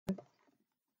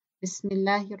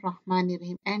Bismillahir Rahmanir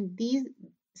Rahim. And these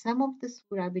some of the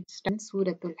surah which stand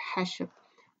Surah Al-Hashr.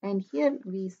 And here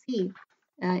we see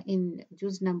in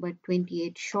juz number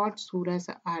 28, short surahs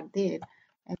are there,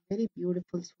 a very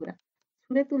beautiful surah.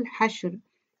 Surah Al-Hashr,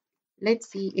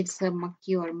 let's see, it's a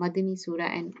Makki or Madani surah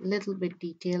and little bit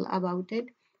detail about it.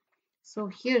 So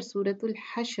here Surah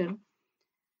Al-Hashr,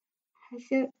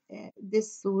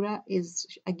 this surah is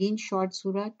again short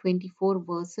surah, 24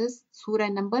 verses, surah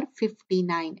number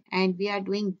 59, and we are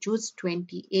doing juz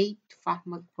 28, Fahm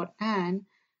Al Qura'N.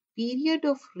 Period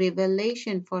of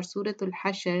revelation for Surah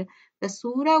Al-Hashr. The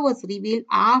surah was revealed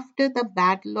after the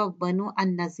battle of Banu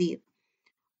an-Nazir.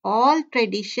 All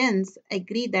traditions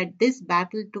agree that this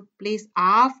battle took place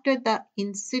after the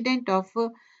incident of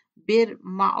Bir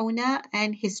Mauna,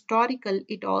 and historical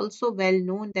it also well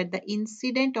known that the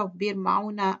incident of Bir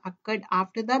Mauna occurred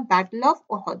after the Battle of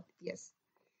Uhud. Yes.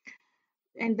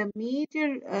 And the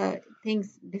major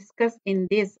things discussed in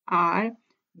this are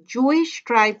Jewish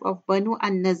tribe of Banu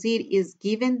an-Nazir is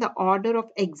given the order of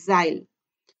exile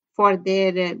for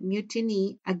their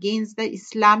mutiny against the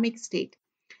Islamic State.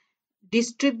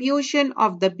 Distribution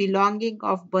of the belonging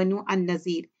of Banu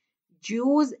an-Nazir.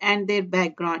 Jews and their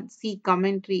background. See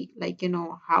commentary, like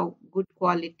how good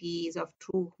qualities of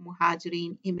true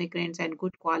Muhajirin immigrants and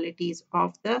good qualities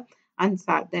of the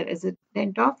Ansar, the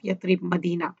resident of Yathrib,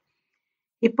 Medina.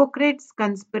 Hypocrites'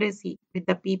 conspiracy with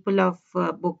the people of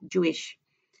book Jewish.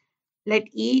 Let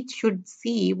each should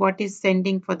see what is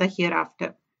sending for the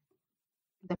hereafter.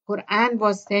 The Quran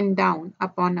was sent down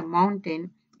upon a mountain.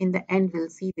 In the end, we'll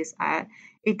see this ayah.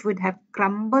 It would have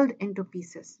crumbled into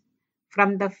pieces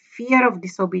from the fear of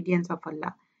disobedience of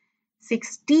Allah.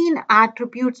 16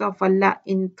 attributes of Allah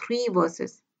in 3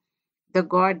 verses. The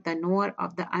God, the knower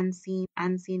of the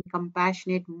unseen,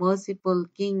 compassionate, merciful,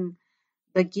 King,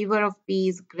 the giver of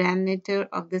peace, grantor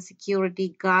of the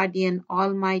security, guardian,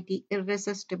 almighty,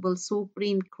 irresistible,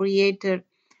 supreme, creator.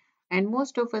 And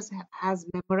most of us has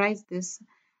memorized this.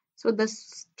 So the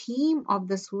theme of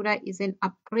the surah is an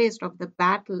appraise of the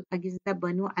battle against the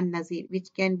Banu an-Nazir, which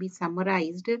can be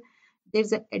summarized.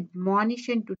 There's an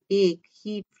admonition to take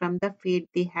heed from the fate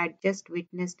they had just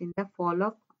witnessed in the fall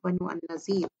of Banu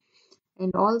an-Nazir,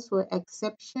 and also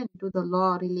exception to the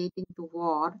law relating to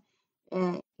war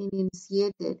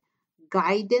initiated.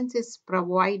 Guidance is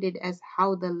provided as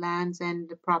how the lands and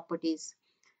the properties,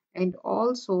 and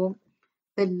also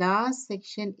the last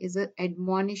section is an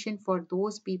admonition for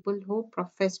those people who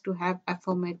profess to have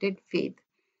affirmative faith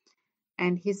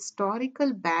and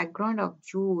historical background of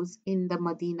Jews in the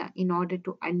Medina. In order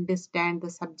to understand the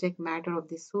subject matter of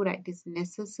this surah, it is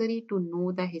necessary to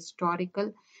know the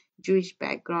historical Jewish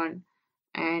background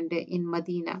and in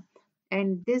Medina.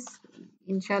 And this,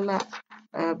 inshallah,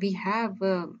 we have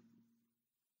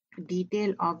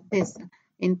detail of this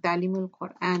in Talimul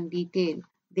Quran detail.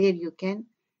 There you can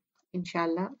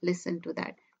inshallah listen to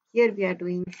that. Here we are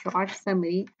doing short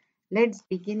summary. Let's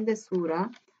begin the surah.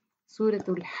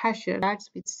 Suratul Hashr starts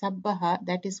with Sabbaha,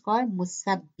 that is called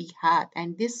Musabbihat,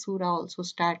 and this surah also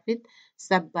starts with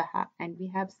Sabbaha, and we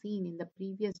have seen in the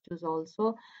previous juz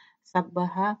also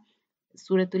Sabbaha,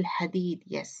 Suratul Hadid.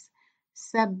 Yes.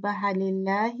 Sabbaha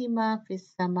lillahi ma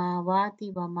fis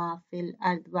samawati wa ma fil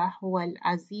ard wa huwal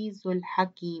azizul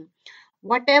hakim.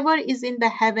 Whatever is in the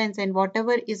heavens and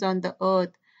whatever is on the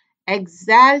earth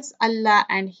exalts Allah,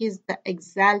 and He is the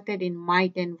exalted in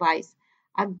might and wise.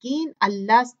 Again,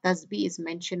 Allah's tasbih is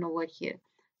mentioned over here.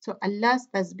 So Allah's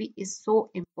tasbih is so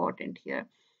important here.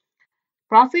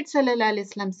 Prophet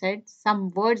ﷺ said,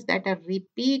 some words that are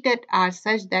repeated are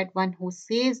such that one who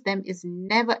says them is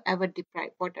never ever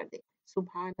deprived. What are they?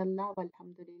 Subhanallah,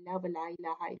 walhamdulillah, wa la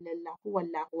ilaha illallah,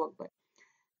 wallahu akbar.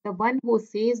 The one who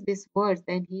says these words,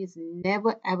 then he is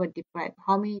never ever deprived.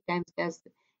 How many times does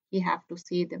he have to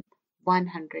say them?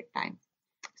 100 times.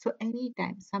 So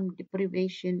anytime some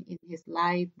deprivation in his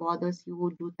life bothers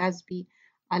you, do tasbih,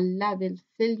 Allah will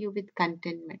fill you with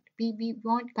contentment. We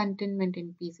want contentment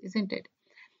and peace, isn't it?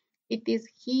 It is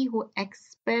He who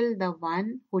expelled the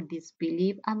one who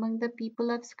disbelieved among the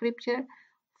people of Scripture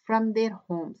from their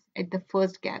homes at the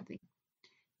first gathering.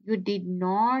 You did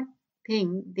not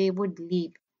think they would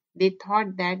leave. They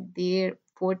thought that their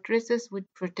fortresses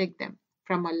would protect them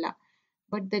from Allah.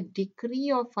 But the decree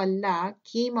of Allah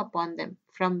came upon them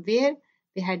from where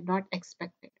they had not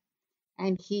expected.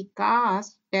 And He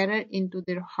cast terror into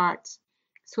their hearts.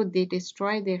 So they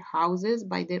destroyed their houses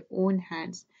by their own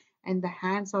hands and the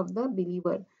hands of the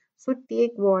believer. So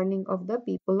take warning of the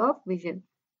people of vision.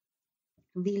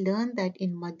 We learn that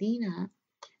in Medina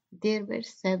there were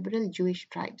several Jewish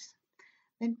tribes.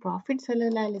 When Prophet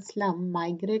ﷺ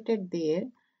migrated there,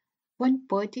 one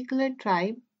particular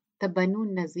tribe the Banu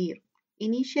Nazir.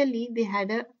 Initially, they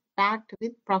had a pact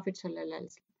with Prophet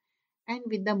ﷺ and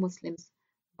with the Muslims,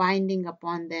 binding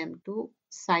upon them to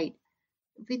side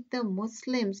with the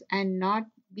Muslims and not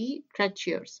be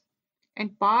treacherous.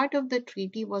 And part of the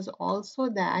treaty was also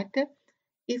that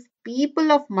if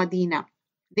people of Medina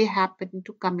they happen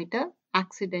to commit a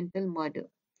accidental murder,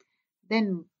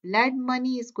 then blood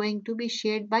money is going to be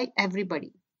shared by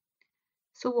everybody.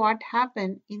 So what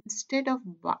happened, instead of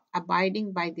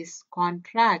abiding by this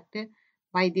contract,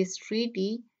 by this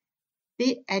treaty,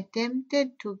 they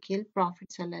attempted to kill Prophet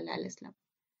ﷺ.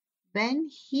 When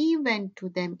he went to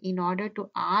them in order to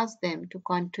ask them to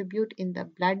contribute in the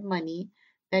blood money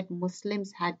that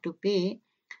Muslims had to pay,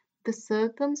 the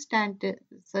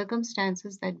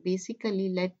circumstances that basically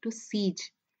led to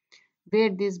siege,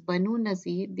 where this Banu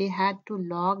Nazir they had to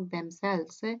log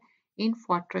themselves in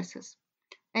fortresses,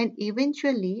 and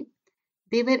eventually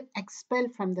they were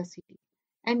expelled from the city.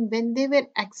 And when they were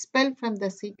expelled from the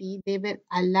city, they were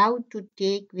allowed to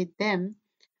take with them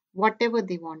whatever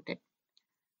they wanted.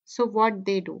 So what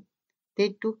they do? They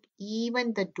took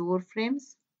even the door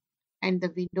frames and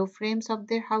the window frames of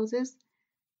their houses.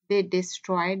 They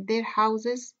destroyed their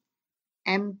houses,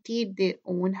 emptied their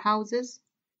own houses.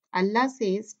 Allah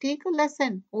says, take a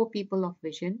lesson, O people of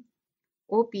vision,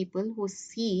 O people who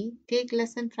see, take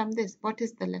lesson from this. What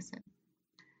is the lesson?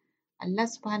 Allah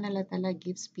subhanahu wa ta'ala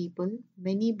gives people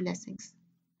many blessings.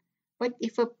 But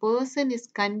if a person is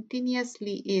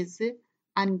continuously is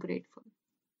ungrateful,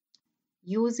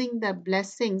 using the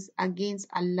blessings against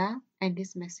Allah and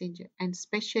His Messenger, and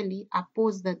especially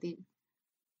oppose the deen,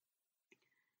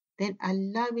 then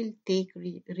Allah will take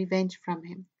revenge from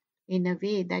him in a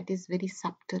way that is very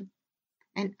subtle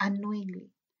and unknowingly.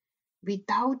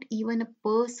 Without even a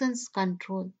person's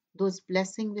control, those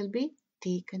blessings will be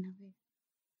taken away.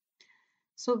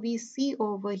 So we see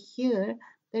over here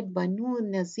that Banu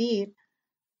Nazir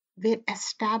were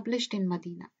established in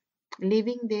Medina,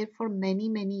 living there for many,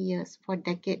 many years, for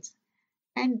decades.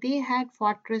 And they had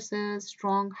fortresses,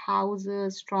 strong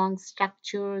houses, strong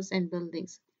structures, and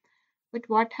buildings. But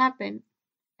what happened?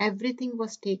 Everything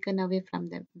was taken away from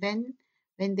them.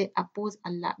 When they opposed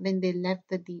Allah, when they left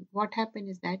the deen, what happened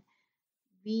is that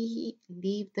we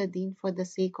leave the deen for the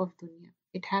sake of dunya.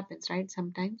 It happens, right?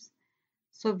 Sometimes.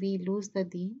 So we lose the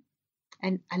deen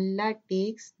and Allah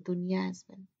takes dunya as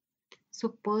well. So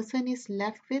person is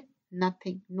left with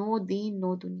nothing, no deen,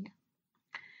 no dunya.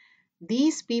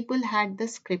 These people had the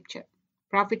scripture.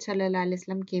 Prophet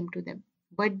ﷺ came to them,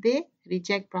 but they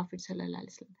reject Prophet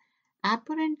ﷺ.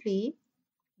 Apparently,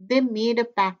 they made a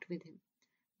pact with him,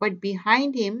 but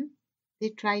behind him, they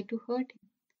tried to hurt him.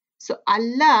 So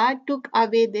Allah took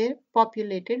away their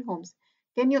populated homes.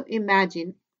 Can you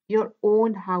imagine your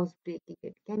own house breaking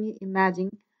it? Can you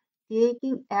imagine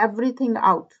taking everything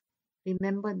out?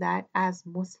 Remember that as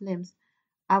Muslims,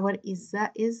 our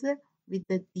izzah is with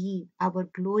the deen, our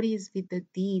glory is with the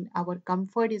deen, our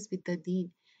comfort is with the deen.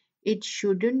 It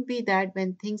shouldn't be that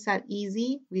when things are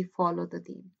easy, we follow the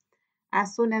deen.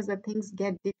 As soon as the things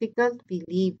get difficult, we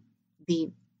leave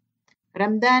deen.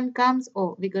 Ramadan comes,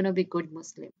 oh, we're going to be good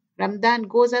Muslim. Ramadan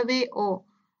goes away, oh,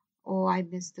 I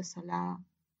miss the salah.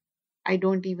 I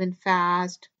don't even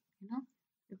fast. You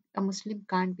know, a Muslim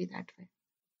can't be that way.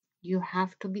 You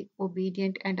have to be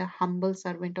obedient and a humble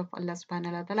servant of Allah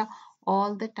subhanahu wa ta'ala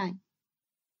all the time,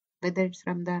 whether it's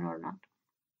Ramadan or not.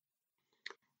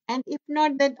 And if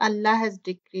not that Allah has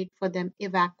decreed for them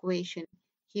evacuation,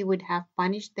 He would have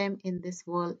punished them in this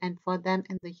world, and for them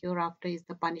in the hereafter is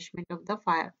the punishment of the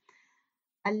fire.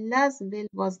 Allah's will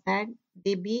was that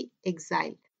they be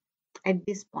exiled at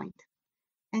this point,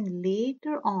 and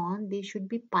later on they should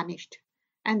be punished.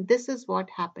 And this is what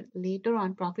happened. Later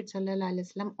on, Prophet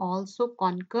ﷺ also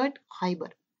conquered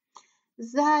Khaybar.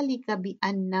 ذَلِكَ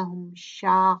بِأَنَّهُمْ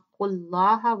شَاقُوا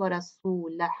اللَّهَ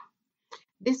وَرَسُولَهُ.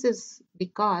 This is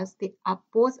because they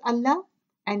oppose Allah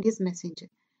and His Messenger.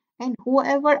 And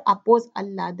whoever oppose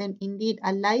Allah, then indeed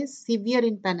Allah is severe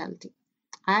in penalty.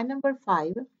 And number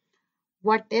 5,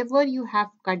 whatever you have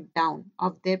cut down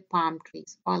of their palm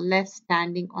trees or left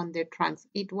standing on their trunks,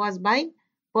 it was by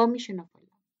permission of Allah.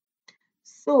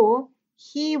 So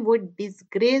He would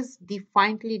disgrace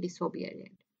defiantly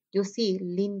disobedient. You see,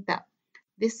 linta,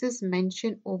 this is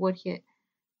mentioned over here.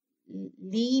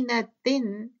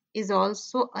 Linatin is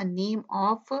also a name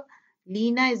of,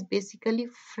 Lina is basically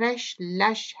fresh,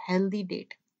 lush, healthy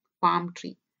date, palm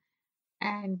tree.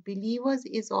 And believers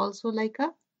is also like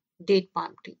a date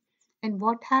palm tree. And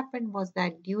what happened was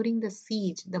that during the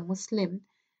siege, the Muslim,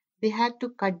 they had to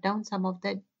cut down some of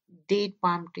the date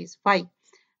palm trees. Why?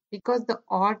 Because the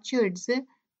orchards,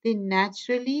 they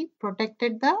naturally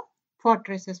protected the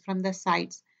fortresses from the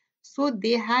sides. So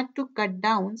they had to cut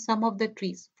down some of the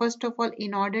trees, first of all,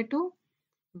 in order to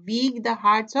weak the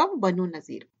hearts of Banu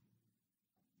Nazir,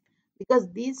 because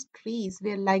these trees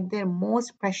were like their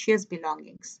most precious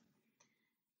belongings.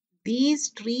 These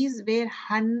trees were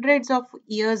hundreds of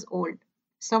years old,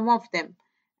 some of them,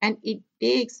 and it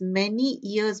takes many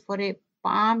years for a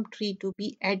palm tree to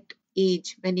be at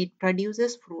age when it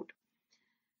produces fruit.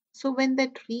 So when the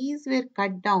trees were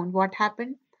cut down, what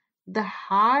happened? The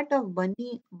heart of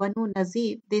Banu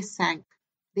Nazir, they sank.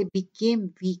 They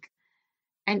became weak.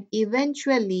 And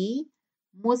eventually,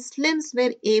 Muslims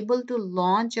were able to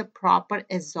launch a proper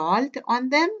assault on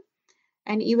them.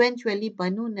 And eventually,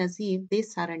 Banu Nazir, they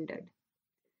surrendered.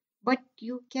 But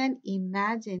you can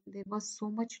imagine there was so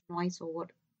much noise over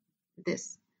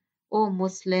this. Oh,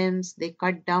 Muslims, they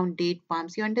cut down date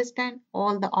palms. You understand?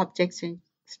 All the objections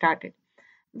started.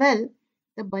 Well,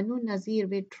 the Banu Nazir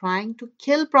were trying to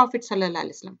kill Prophet Sallallahu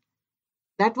Alaihi Wasallam.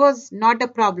 That was not a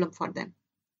problem for them.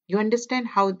 You understand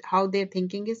how their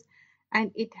thinking is?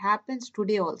 And it happens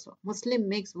today also. Muslim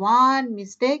makes one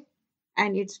mistake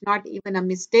and it's not even a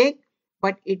mistake,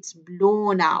 but it's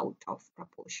blown out of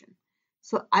proportion.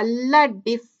 So Allah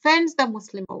defends the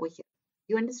Muslim over here.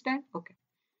 You understand? Okay.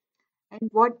 And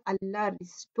what Allah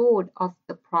restored of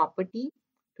the property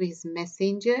to his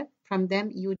messenger from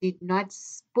them, you did not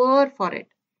spur for it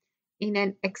in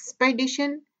an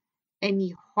expedition,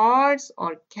 any horse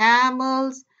or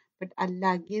camels, but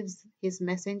Allah gives his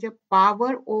messenger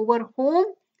power over whom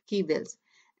he wills.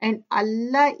 And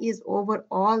Allah is over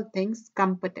all things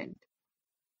competent.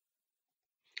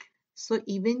 So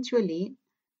eventually,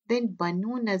 when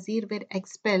Banu Nazir were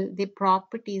expelled, their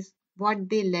properties, what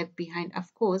they left behind,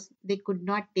 of course, they could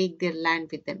not take their land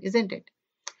with them, isn't it?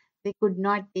 They could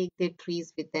not take their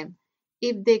trees with them.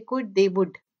 If they could, they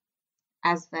would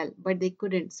as well, but they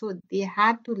couldn't. So they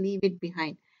had to leave it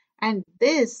behind. And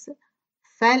this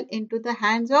fell into the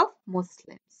hands of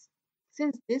Muslims.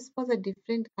 Since this was a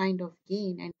different kind of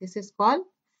gain, and this is called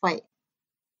fai.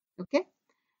 Okay?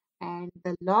 And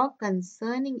the law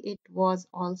concerning it was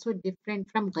also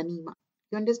different from Ghanima.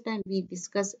 You understand? We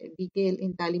discuss detail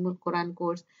in Talimul Quran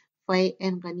course, fai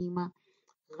and Ghanima.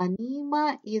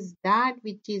 Ghanima is that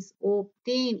which is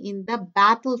obtained in the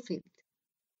battlefield.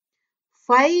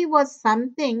 Fai was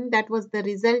something that was the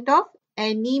result of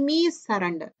enemy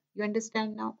surrender. You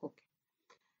understand now? Okay.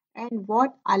 And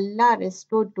what Allah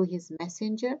restored to his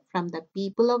messenger from the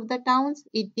people of the towns,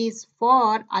 it is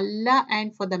for Allah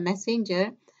and for the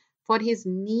messenger, for his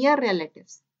near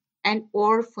relatives and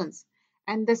orphans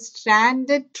and the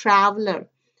stranded traveler,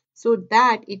 so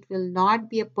that it will not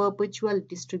be a perpetual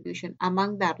distribution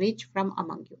among the rich from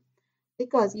among you.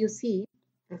 Because you see,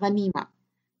 Ghanima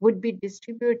would be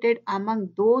distributed among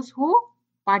those who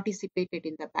participated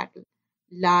in the battle.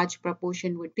 Large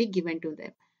proportion would be given to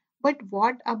them. But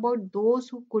what about those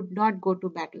who could not go to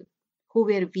battle, who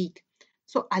were weak?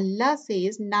 So Allah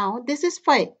says, now this is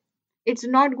fine. It's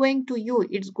not going to you,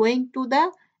 it's going to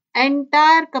the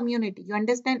entire community. You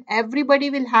understand? Everybody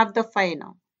will have the fire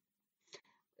now.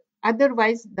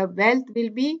 Otherwise, the wealth will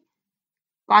be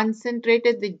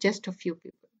concentrated with just a few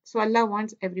people. So Allah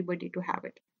wants everybody to have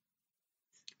it.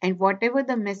 And whatever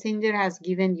the messenger has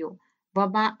given you,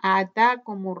 وَمَا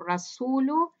آتَاكُمُ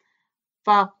الرَّسُولُ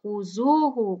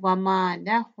فَخُذُوهُ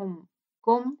وَمَا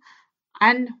نَهَاكُمْ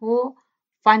عَنْهُ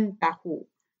فَانْتَهُوا.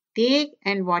 Take,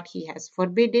 and what he has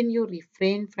forbidden you,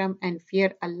 refrain from, and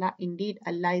fear Allah. Indeed,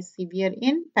 Allah is severe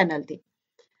in penalty.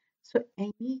 So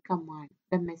any command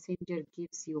the messenger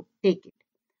gives you, take it.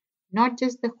 Not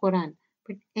just the Quran,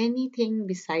 but anything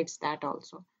besides that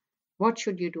also. What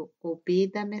should you do? Obey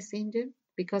the messenger,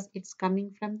 because it's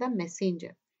coming from the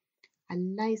messenger.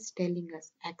 Allah is telling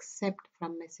us, accept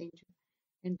from messenger.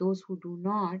 And those who do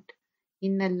not,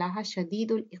 inna Allah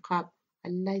shadidul iqab.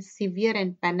 Allah is severe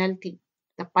and penalty.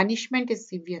 The punishment is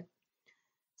severe.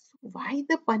 So why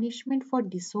the punishment for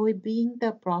disobeying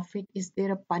the Prophet? Is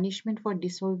there a punishment for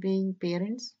disobeying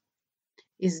parents?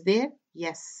 Is there?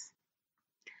 Yes.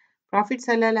 Prophet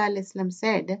ﷺ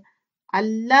said,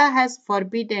 Allah has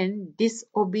forbidden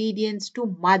disobedience to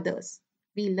mothers.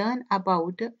 We learn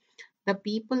about the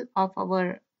people of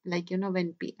our,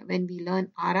 when we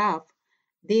learn Araf,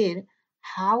 there,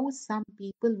 how some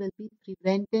people will be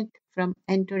prevented from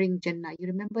entering Jannah. You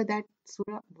remember that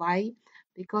surah? Why?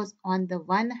 Because on the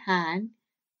one hand,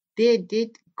 they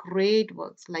did great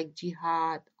works like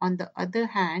jihad. On the other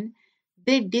hand,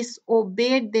 they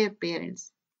disobeyed their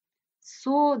parents.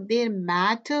 So their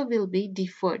matter will be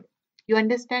deferred. You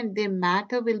understand? Their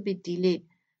matter will be delayed.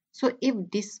 So if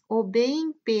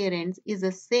disobeying parents is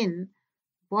a sin,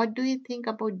 what do you think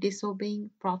about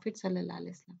disobeying Prophet Sallallahu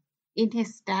Alaihi Wasallam? in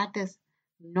his status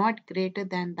not greater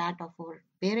than that of our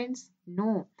parents?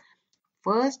 No.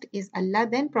 First is Allah,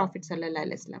 then Prophet Sallallahu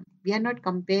Alaihi Wasallam. We are not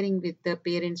comparing with the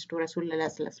parents to Rasulullah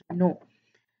Sallallahu Alaihi Wasallam. No.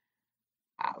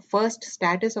 First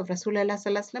status of Rasulullah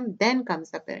Sallallahu Alaihi Wasallam, then comes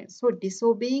the parents. So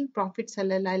disobeying Prophet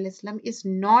Sallallahu Alaihi Wasallam is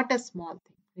not a small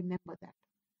thing. Remember that.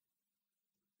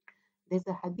 There's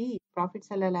a hadith. Prophet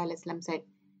Sallallahu Alaihi Wasallam said,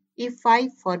 if I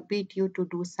forbid you to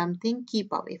do something,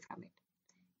 keep away from it.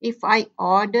 If I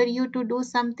order you to do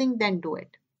something, then do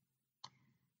it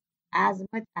as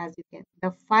much as you can.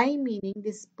 The five meaning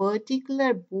this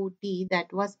particular booty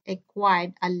that was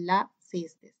acquired, Allah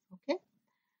says this. Okay.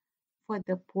 For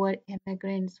the poor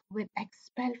immigrants who were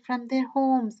expelled from their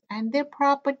homes and their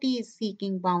properties,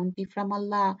 seeking bounty from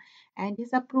Allah and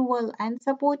His approval and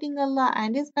supporting Allah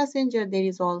and His Messenger. There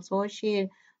is also a share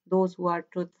those who are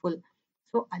truthful.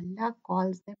 So Allah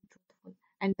calls them truthful.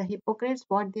 And the hypocrites,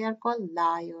 what they are called?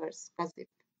 Liars. Kazib.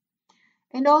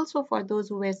 And also for those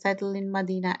who were settled in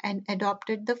Medina and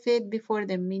adopted the faith before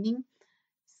them, meaning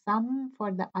some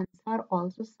for the Ansar,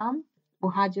 also some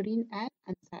Muhajirin and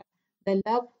Ansar. The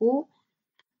love who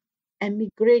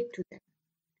emigrate to them.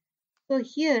 So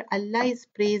here Allah is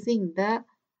praising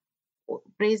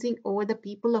over the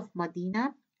people of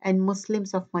Medina and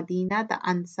Muslims of Medina, the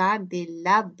Ansar, they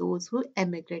love those who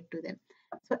emigrate to them.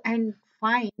 So and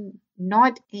find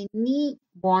not any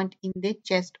want in their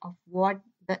chest of what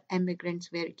the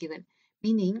emigrants were given.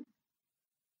 Meaning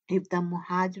if the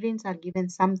Muhajirins are given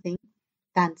something,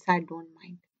 the Ansar don't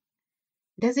mind.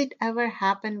 Does it ever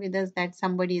happen with us that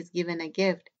somebody is given a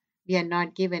gift? We are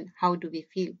not given. How do we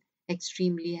feel?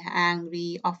 Extremely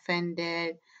angry,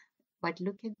 offended. But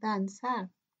look at the Ansar.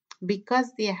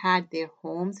 Because they had their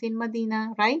homes in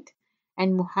Medina, right?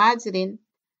 And Muhajirin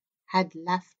had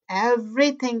left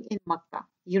everything in Makkah.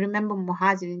 You remember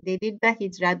Muhajirin, they did the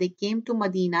hijrah, they came to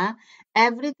Medina,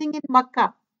 everything in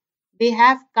Makkah. They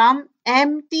have come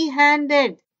empty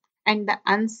handed, and the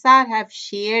Ansar have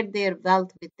shared their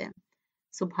wealth with them.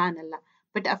 Subhanallah.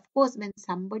 But of course, when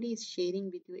somebody is sharing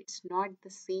with you, it's not the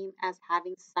same as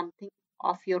having something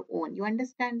of your own. You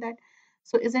understand that?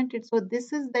 So, isn't it? So,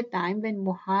 this is the time when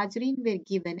Muhajirin were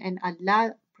given, and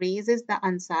Allah praises the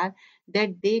Ansar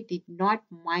that they did not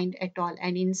mind at all.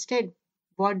 And instead,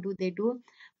 what do they do?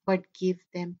 But give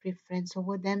them preference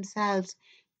over themselves,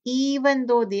 even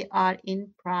though they are in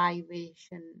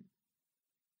privation.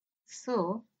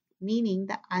 So, meaning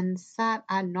the Ansar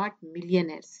are not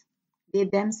millionaires. They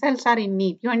themselves are in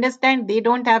need. You understand? They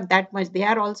don't have that much. They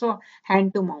are also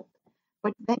hand to mouth.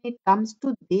 But when it comes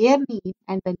to their need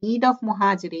and the need of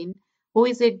Muhajirin, who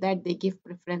is it that they give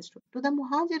preference to? To the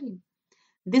Muhajirin.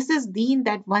 This is deen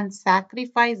that one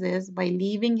sacrifices by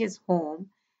leaving his home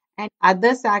and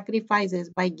other sacrifices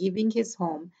by giving his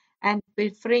home and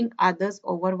preferring others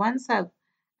over oneself.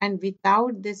 And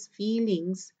without these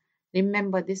feelings,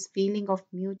 remember this feeling of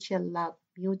mutual love,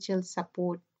 mutual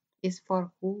support is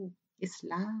for who?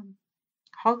 Islam.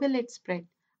 How will it spread?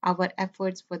 Our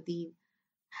efforts for deen.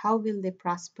 How will they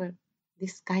prosper?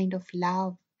 This kind of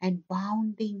love and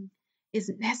bounding is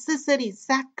necessary,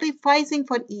 sacrificing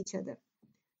for each other.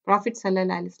 Prophet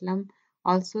ﷺ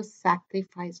also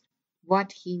sacrificed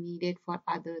what he needed for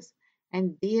others,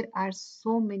 and there are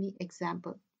so many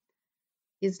examples.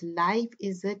 His life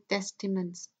is a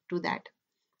testament to that.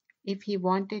 If he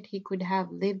wanted, he could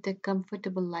have lived a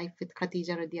comfortable life with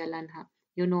Khadija radiallahu anha.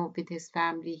 With his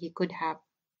family, he could have.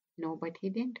 No, but he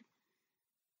didn't.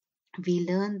 We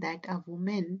learn that a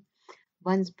woman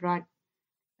once brought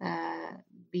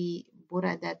be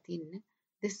buradatin.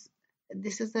 This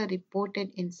this is a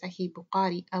reported in Sahih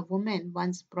Bukhari. A woman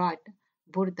once brought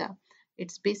burda.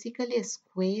 It's basically a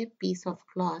square piece of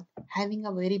cloth having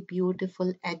a very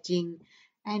beautiful edging.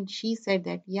 And she said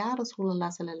that, Ya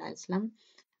Rasulullah Sallallahu Alaihi Wasallam,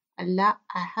 Allah,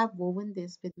 I have woven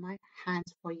this with my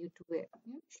hands for you to wear.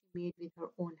 She made with her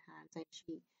own hands and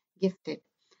she gifted.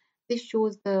 This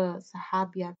shows the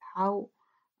Sahabiyat how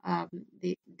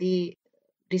they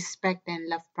respect and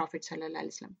love Prophet Sallallahu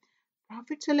Alaihi Wasallam.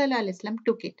 Prophet Sallallahu Alaihi Wasallam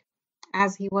took it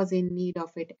as he was in need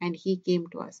of it and he came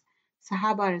to us.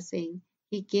 Sahaba are saying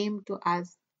he came to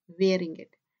us wearing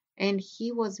it and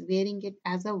he was wearing it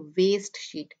as a waist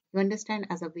sheet. You understand?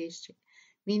 As a waist sheet.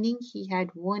 Meaning he had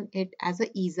worn it as a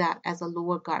izar, as a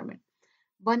lower garment.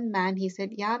 One man, he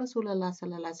said, Ya Rasulullah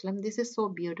Sallallahu Alaihi Wasallam, this is so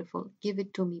beautiful. Give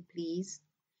it to me, please.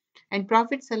 And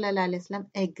Prophet Sallallahu Alaihi Wasallam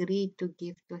agreed to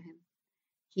give to him.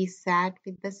 He sat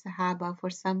with the Sahaba for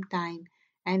some time,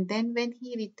 and then when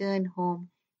he returned home,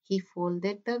 he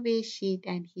folded the waist sheet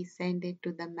and he sent it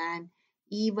to the man,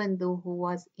 even though who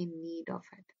was in need of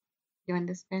it. You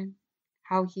understand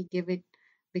how he gave it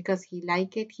because he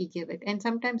like it, he give it. And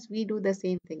sometimes we do the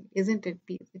same thing, isn't it?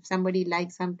 If somebody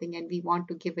likes something and we want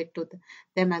to give it to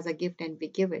them as a gift, and we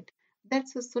give it,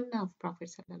 that's the sunnah of Prophet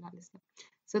sallallahu alaihi wasallam.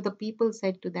 So the people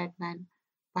said to that man,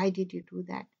 why did you do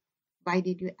that? Why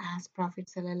did you ask Prophet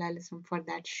sallallahu alaihi wasallam for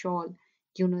that shawl?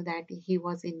 You know that he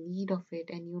was in need of it,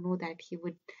 and you know that he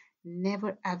would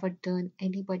never ever turn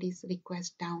anybody's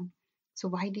request down. So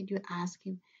why did you ask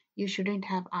him? You shouldn't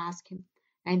have asked him.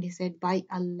 And he said, by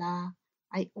Allah,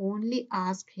 I only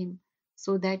asked him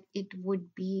so that it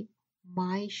would be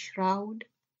my shroud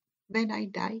when I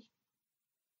die.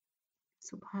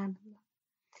 Subhanallah.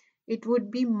 It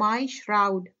would be my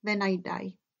shroud when I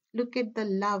die. Look at the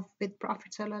love with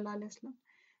Prophet sallallahu alaihi wasallam.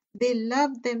 They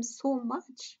loved them so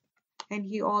much. And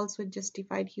he also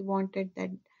justified, he wanted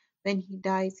that when he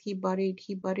dies, he buried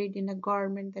in a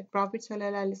garment that Prophet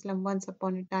ﷺ once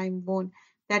upon a time worn.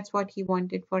 That's what he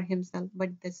wanted for himself. But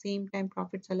at the same time,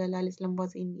 Prophet ﷺ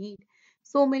was in need.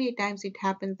 So many times it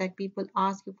happens that people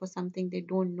ask you for something, they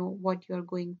don't know what you are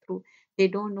going through. They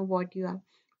don't know what you are,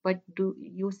 but do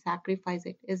you sacrifice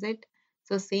it? Is it?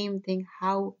 So same thing,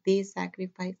 how they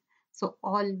sacrifice. So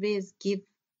always give,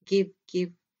 give,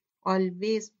 give.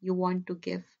 Always you want to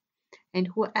give. And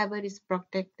whoever is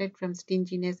protected from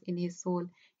stinginess in his soul,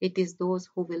 it is those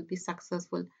who will be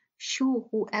successful.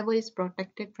 Whoever is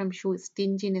protected from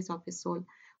stinginess of his soul,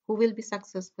 who will be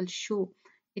successful?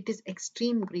 It is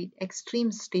extreme greed,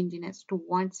 extreme stinginess to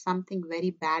want something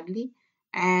very badly,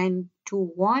 and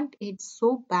to want it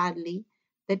so badly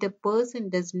that a person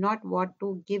does not want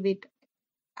to give it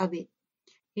away.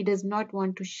 He does not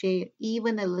want to share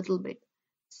even a little bit.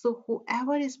 So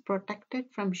whoever is protected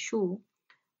from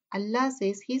Allah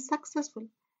says he is successful.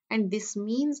 And this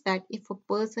means that if a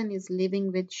person is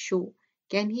living with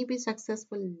can he be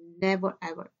successful? Never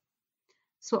ever.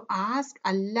 So ask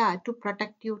Allah to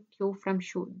protect you from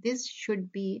This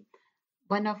should be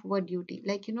one of our duty.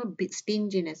 Like,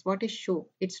 stinginess. What is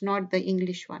It's not the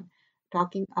English one.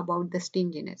 Talking about the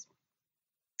stinginess.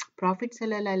 Prophet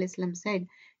ﷺ said,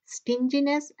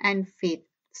 stinginess and faith,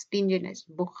 stinginess,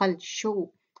 bukhal, shuh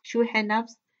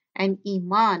nafs, and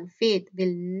iman, faith,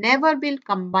 will never be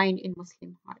combined in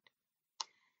Muslim heart.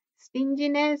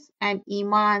 Stinginess and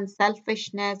iman,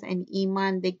 selfishness and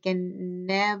iman, they can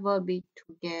never be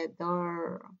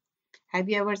together. Have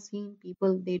you ever seen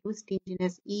people, they do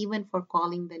stinginess even for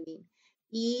calling the name,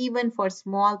 even for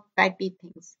small petty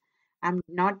things. I'm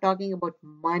not talking about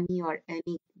money or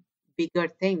any bigger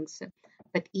things,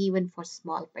 but even for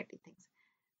small petty things.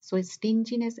 So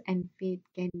stinginess and faith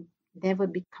can never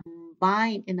be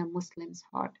combined in a Muslim's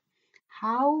heart.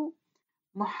 How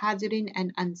Muhajirin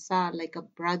and Ansar, like a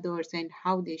brothers, and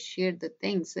how they share the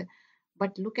things.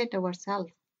 But look at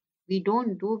ourselves. We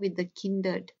don't do with the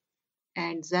kindred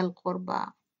and Zal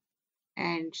Qurba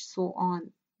and so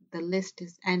on. The list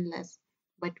is endless.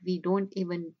 But we don't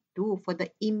even do for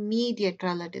the immediate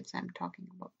relatives I'm talking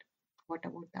about. What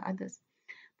about the others?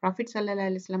 Prophet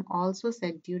ﷺ also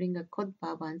said during a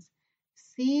khutbah once,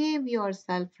 save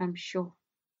yourself from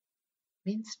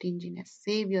means stinginess.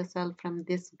 Save yourself from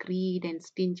this greed and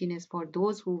stinginess, for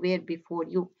those who were before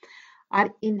you are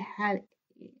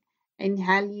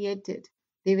annihilated.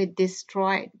 They were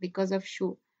destroyed because of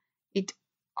It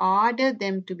ordered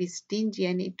them to be stingy,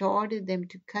 and it ordered them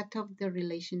to cut off the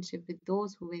relationship with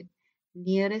those who were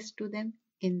nearest to them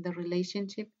in the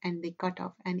relationship, and they cut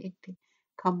off. And it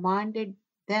commanded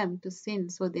them to sin.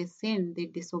 So they sinned, they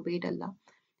disobeyed Allah.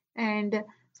 And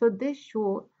so this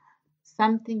show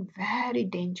something very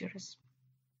dangerous.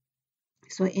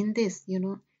 So in this,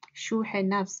 shuh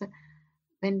nafs,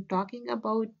 when talking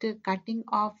about cutting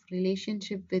off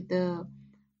relationship with the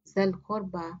zal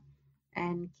khorba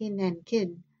and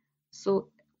kin, so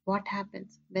what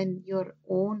happens when your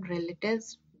own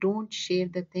relatives don't share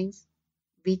the things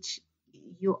which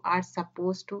you are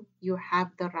supposed to, you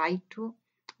have the right to?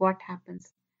 What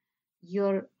happens?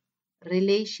 Your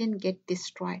relation get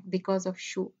destroyed because of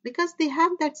because they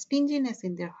have that stinginess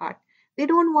in their heart. They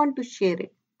don't want to share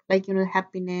it, like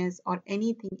happiness or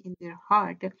anything in their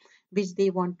heart which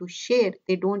they want to share,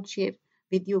 they don't share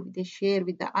with you. They share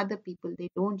with the other people, they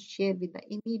don't share with the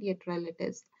immediate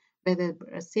relatives, whether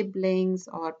siblings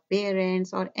or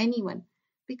parents or anyone,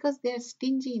 because they are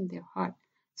stingy in their heart.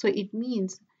 So it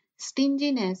means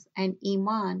stinginess and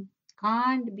iman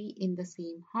can't be in the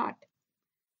same heart.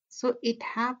 So it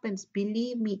happens,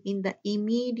 believe me, in the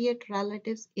immediate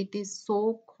relatives, it is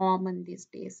so common these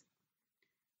days.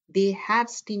 They have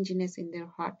stinginess in their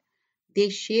heart. They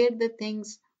share the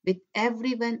things with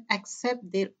everyone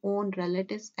except their own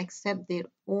relatives, except their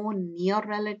own near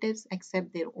relatives,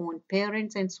 except their own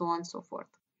parents, and so on and so forth.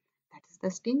 That is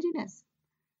the stinginess.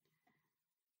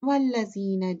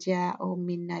 وَالَّذِينَ جَاءُوا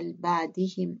مِنَ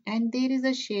بَعْدِهِمْ, and there is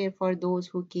a share for those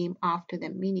who came after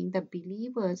them, meaning the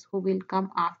believers who will come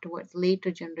afterwards,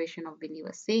 later generation of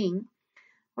believers, saying,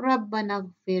 رَبَّنَا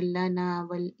اغْفِرْ لَنَا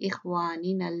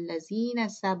وَلِإِخْوَانِنَا الَّذِينَ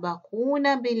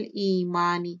سَبَقُونَا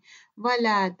بِالْإِيمَانِ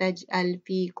وَلَا تَجْعَلْ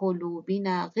فِي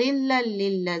قُلُوبِنَا غِلًّا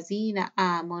لِلَّذِينَ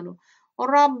آمَنُوا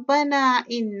رَبَّنَا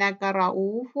إِنَّكَ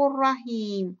رَءُوفٌ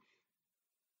رَحِيمٌ.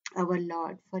 Our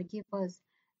Lord, forgive us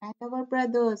and our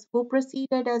brothers who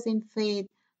preceded us in faith.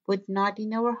 Put not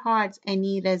in our hearts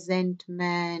any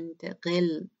resentment,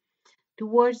 ghil,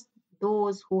 towards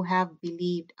those who have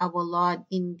believed. Our Lord,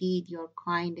 indeed, you are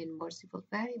kind and merciful.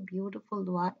 Very beautiful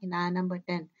dua in ayah number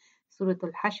 10, Surah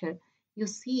Al-Hashr. You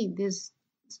see this,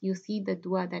 you see the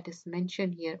dua that is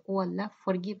mentioned here. Oh Allah,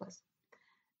 forgive us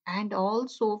and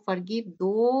also forgive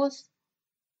those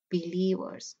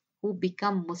believers who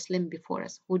become Muslim before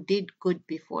us, who did good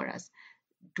before us.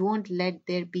 Don't let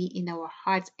there be in our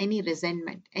hearts any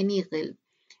resentment, any ghil,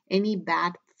 any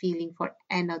bad feeling for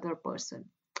another person,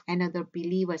 another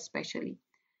believer especially.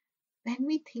 When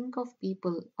we think of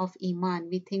people of Iman,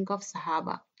 we think of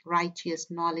Sahaba, righteous,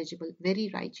 knowledgeable, very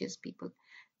righteous people.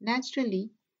 Naturally,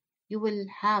 you will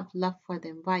have love for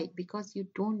them. Why? Because you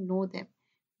don't know them.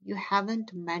 You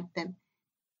haven't met them.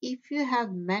 If you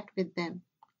have met with them,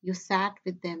 you sat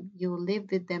with them, you live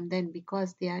with them, then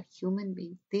because they are human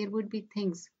beings, there would be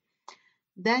things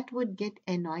that would get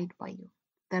annoyed by you.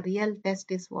 The real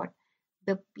test is what?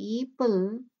 The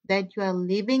people that you are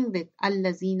living with,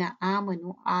 allazina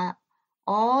amanu, are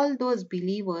all those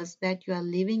believers that you are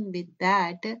living with,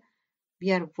 that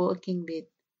we are working with,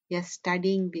 we are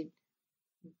studying with.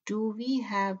 Do we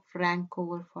have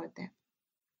rancor for them?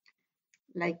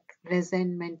 Like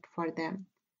resentment for them?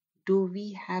 Do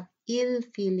we have ill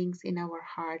feelings in our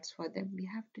hearts for them? We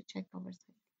have to check ourselves.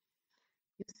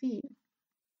 You see,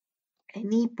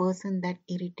 any person that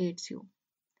irritates you,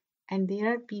 and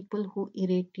there are people who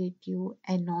irritate you,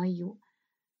 annoy you,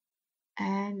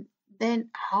 and then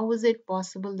how is it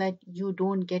possible that you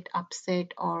don't get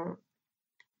upset or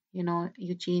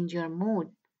you change your mood?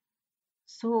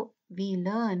 So we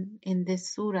learn in this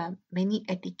surah many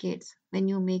etiquettes. When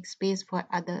you make space for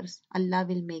others, Allah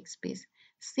will make space.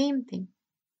 Same thing,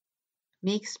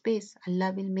 make space,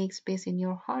 Allah will make space in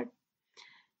your heart.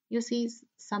 You see,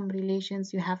 some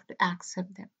relations you have to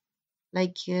accept them,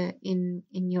 like in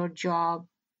your job,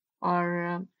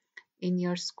 or in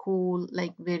your school,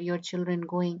 like where your children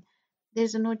going,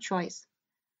 there's no choice.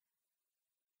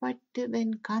 But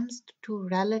when it comes to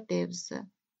relatives,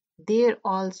 there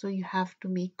also you have to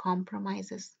make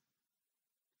compromises,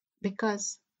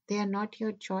 because they are not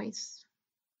your choice.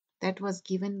 That was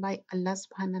given by Allah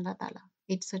subhanahu wa ta'ala.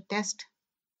 It's a test.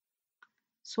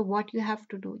 So what you have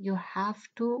to do, you have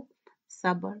to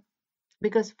sabr.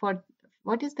 Because for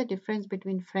what is the difference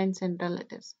between friends and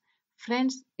relatives?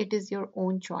 Friends, it is your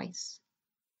own choice.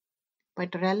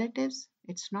 But relatives,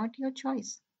 it's not your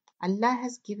choice. Allah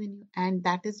has given you, and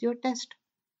that is your test,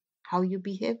 how you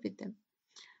behave with them.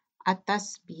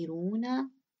 Atasbiruna,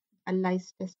 Allah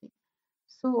is testing.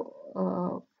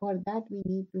 So for that we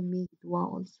need to make dua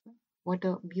also. What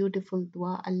a beautiful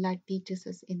dua Allah teaches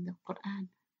us in the Quran.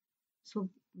 So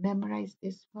memorize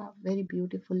this dua, very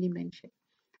beautifully mentioned.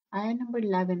 Ayah number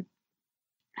 11.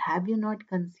 Have you not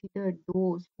considered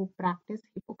those who practice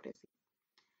hypocrisy,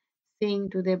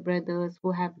 saying to their brothers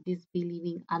who have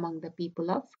disbelieving among the people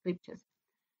of scriptures,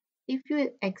 if you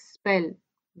expel,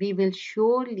 we will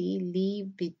surely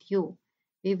leave with you.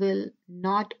 We will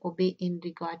not obey in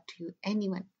regard to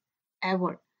anyone,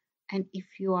 ever. And if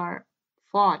you are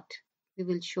fought, we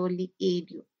will surely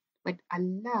aid you. But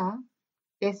Allah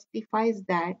testifies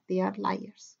that they are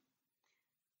liars.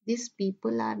 These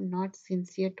people are not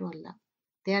sincere to Allah.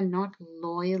 They are not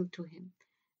loyal to Him.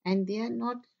 And they are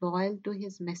not loyal to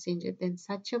His messenger. Then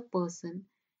such a person,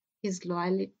 his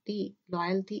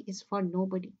loyalty is for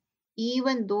nobody.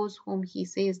 Even those whom he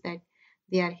says that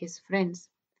they are his friends.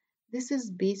 This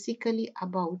is basically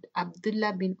about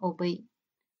Abdullah bin Ubay,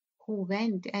 who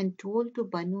went and told to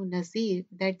Banu Nazir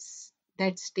that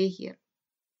stay here.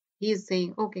 He is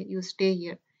saying, okay, you stay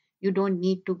here. You don't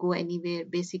need to go anywhere.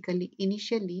 Basically,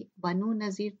 initially, Banu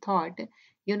Nazir thought,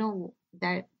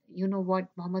 that what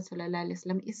Muhammad Sallallahu Alaihi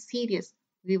Wasallam is serious.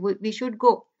 We should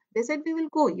go. They said we will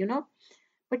go.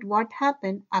 But what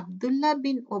happened? Abdullah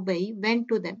bin Ubay went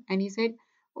to them and he said,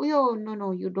 oh,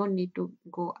 no, you don't need to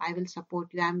go. I will support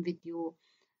you. I'm with you.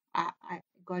 I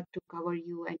got to cover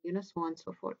you, and so on and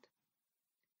so forth.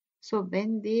 So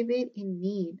when they were in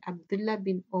need, Abdullah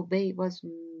bin Ubay was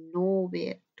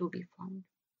nowhere to be found.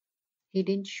 He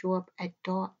didn't show up at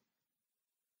all.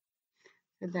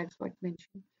 So that's what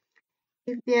mentioned.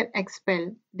 If they are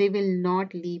expelled, they will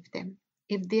not leave them.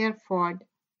 If they are fought,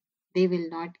 they will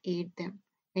not aid them.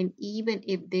 And even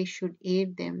if they should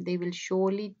aid them, they will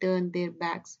surely turn their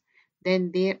backs.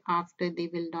 Then thereafter they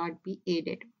will not be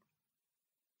aided.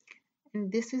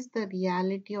 And this is the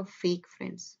reality of fake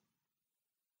friends,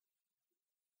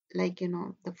 like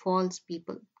the false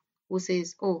people who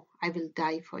says, "Oh, I will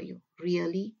die for you."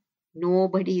 Really?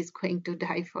 Nobody is going to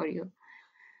die for you.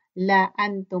 La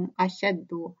antum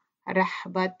ashaddu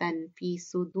rahbatan fi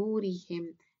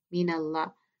sudurihim min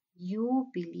Allah. You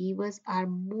believers are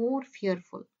more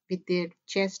fearful with their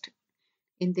chest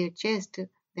in their chest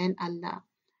than Allah,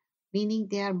 meaning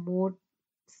they are more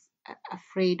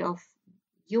afraid of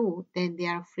you than they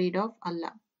are afraid of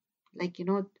Allah. Like,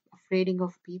 afraid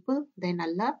of people than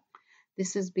Allah.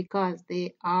 This is because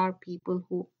they are people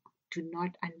who do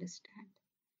not understand.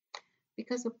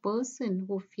 Because a person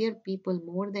who fear people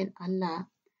more than Allah,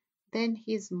 then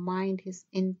his mind, his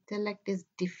intellect is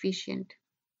deficient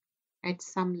at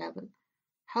some level.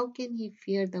 How can he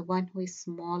fear the one who is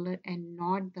smaller and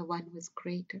not the one who is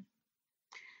greater?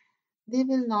 They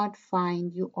will not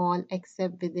find you all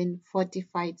except within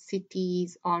fortified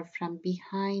cities or from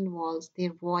behind walls.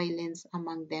 Their violence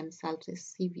among themselves is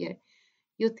severe.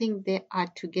 You think they are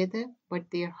together, but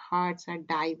their hearts are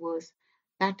diverse.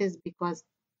 That is because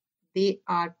they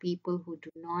are people who do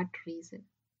not reason.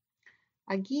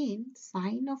 Again,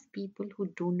 sign of people who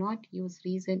do not use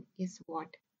reason is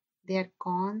what? They are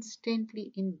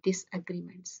constantly in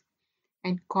disagreements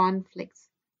and conflicts,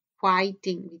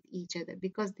 fighting with each other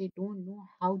because they don't know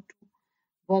how to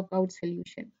work out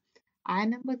solution. Ayah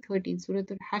number 13, Surah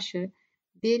Al-Hashr,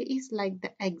 there is like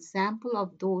the example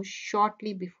of those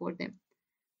shortly before them.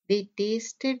 They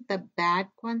tasted the bad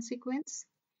consequence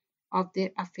of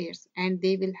their affairs and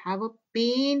they will have a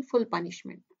painful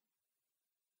punishment.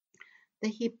 The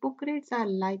hypocrites are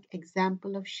like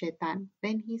example of Shaitan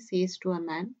when he says to a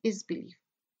man, disbelieve.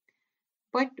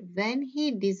 But when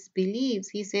he disbelieves,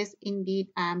 he says, indeed,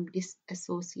 I am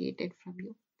disassociated from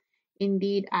you.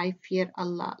 Indeed, I fear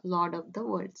Allah, Lord of the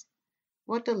worlds.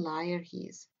 What a liar he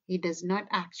is. He does not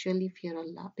actually fear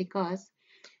Allah because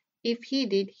if he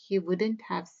did, he wouldn't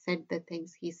have said the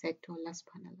things he said to Allah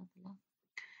subhanahu wa ta'ala.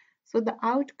 So the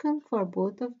outcome for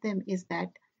both of them is that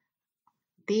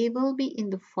they will be in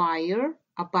the fire,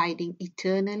 abiding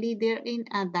eternally therein,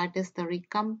 and that is the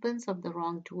recompense of the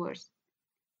wrongdoers.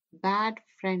 Bad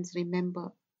friends,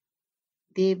 remember,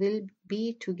 they will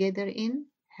be together in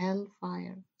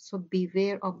hellfire. So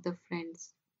beware of the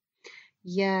friends.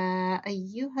 Ya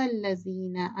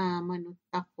ayyuhallazina amanu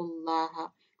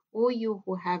taqullaha. O you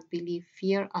who have believed,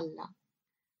 fear Allah.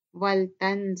 Wal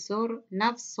tanzur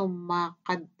nafsum ma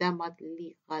qaddamat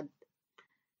lighad.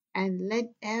 And let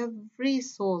every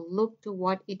soul look to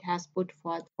what it has put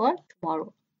forth for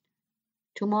tomorrow.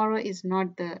 Tomorrow is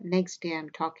not the next day I'm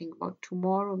talking about.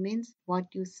 Tomorrow means what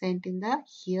you sent in the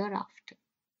hereafter.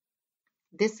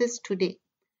 This is today.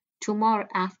 Tomorrow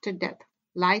after death.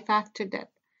 Life after death.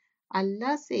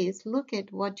 Allah says, look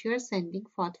at what you're sending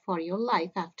forth for your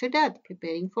life after death.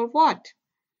 Preparing for what?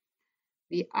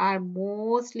 We are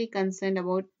mostly concerned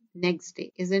about next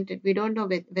day, isn't it? We don't know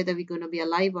whether we're going to be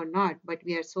alive or not, but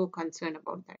we are so concerned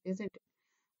about that, isn't it?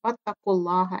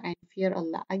 Wattaqullaha and fear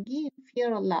Allah. Again,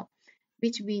 fear Allah,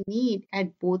 which we need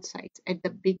at both sides, at the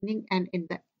beginning and in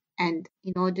the end,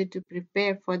 in order to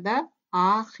prepare for the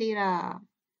akhirah.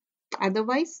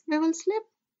 Otherwise, we will slip.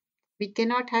 We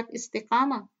cannot have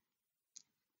istiqamah.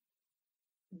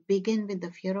 Begin with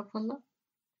the fear of Allah.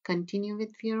 Continue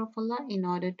with fear of Allah in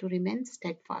order to remain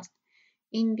steadfast.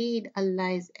 Indeed,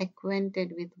 Allah is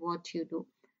acquainted with what you do.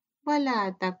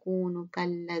 وَلَا تَكُونُوا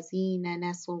كَالَّذِينَ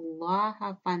نَسُوا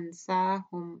اللَّهَ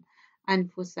فَانْسَاهُمْ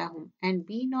أَنفُسَهُمْ. And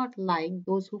be not like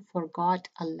those who forgot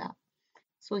Allah.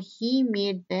 So He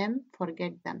made them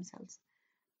forget themselves.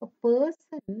 A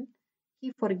person,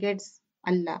 he forgets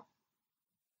Allah,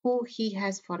 who he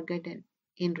has forgotten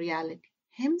in reality.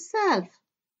 Himself.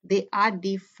 They are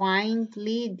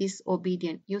defiantly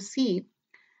disobedient. You see,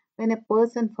 when a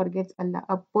person forgets Allah,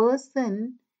 a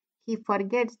person, he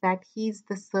forgets that he is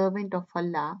the servant of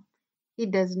Allah. He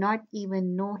does not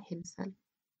even know himself.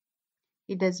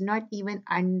 He does not even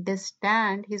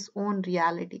understand his own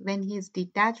reality. When he is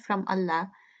detached from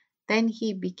Allah, then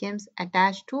he becomes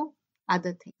attached to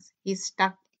other things. He's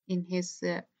stuck in his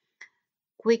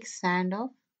quicksand of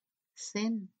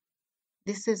sin.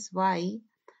 This is why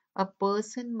a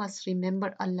person must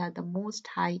remember Allah the Most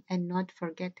High and not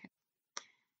forget Him.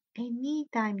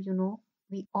 Anytime,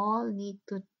 we all need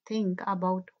to think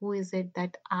about who is it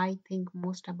that I think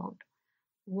most about.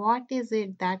 What is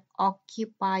it that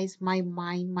occupies my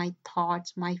mind, my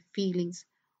thoughts, my feelings?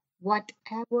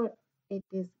 Whatever it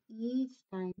is, each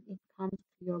time it comes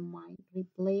to your mind,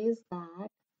 replace that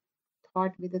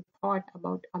thought with a thought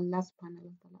about Allah subhanahu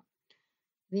wa ta'ala.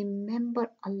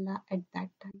 Remember Allah at that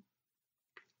time.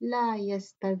 لا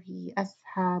يستوي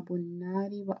أصحاب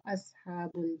النار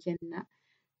وأصحاب الجنة.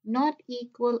 Not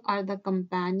equal are the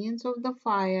companions of the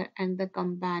fire and the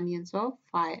companions of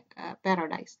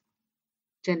paradise,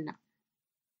 Jannah.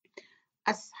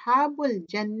 Ashabul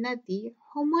Jannati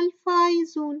humul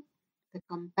faizun. The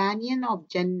companion of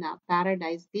Jannah,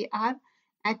 paradise, they are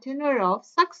attainer of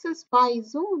success,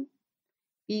 faizun.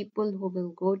 People who will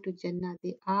go to Jannah,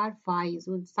 they are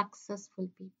faizun, successful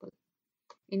people.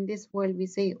 In this world, we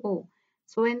say, oh,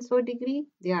 so and so degree,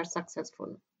 they are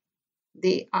successful.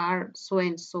 They are so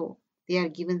and so. They are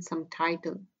given some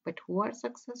title. But who are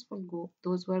successful? Go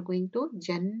those who are going to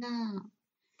Jannah.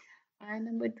 Ayah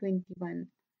number 21.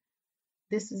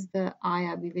 This is the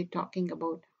ayah we were talking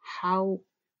about how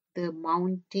the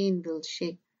mountain will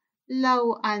shake.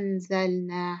 لو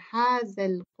أنزلنا هذا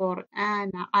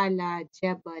القرآن على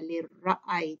جبل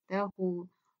رأيته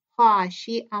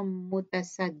خاشعا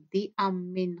متصدعا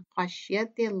من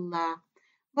خشية الله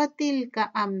وتلك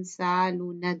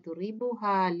أمثال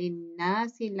نضربها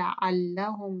للناس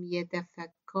لعلهم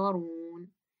يتفكرون.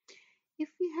 If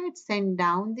we had sent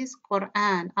down this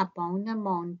Quran upon a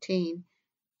mountain,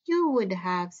 you would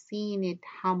have seen it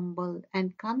humbled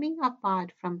and coming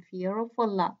apart from fear of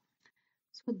Allah.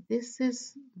 So this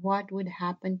is what would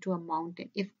happen to a mountain.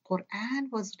 If Quran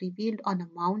was revealed on a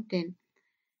mountain,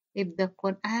 if the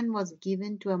Quran was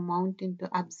given to a mountain to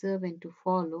observe and to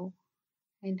follow,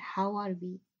 and how are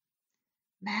we?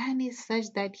 Man is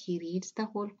such that he reads the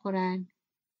whole Quran,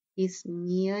 is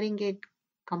nearing its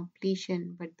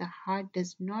completion, but the heart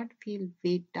does not feel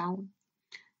weighed down,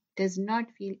 does not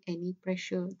feel any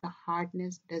pressure, the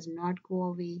hardness does not go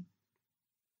away.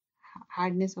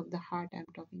 Hardness of the heart I'm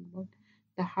talking about.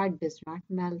 The heart does not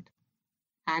melt,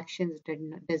 actions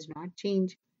does not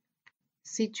change,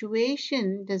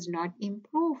 situation does not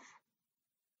improve.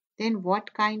 Then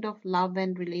what kind of love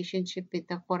and relationship with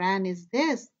the Quran is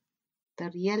this? The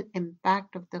real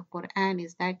impact of the Quran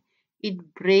is that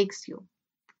it breaks you.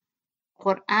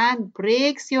 Quran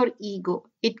breaks your ego.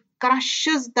 It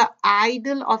crushes the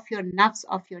idol of your nafs,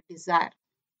 of your desire.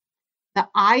 The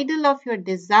idol of your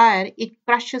desire, it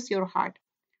crushes your heart.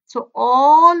 So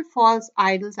all false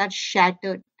idols are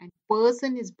shattered and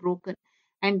person is broken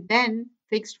and then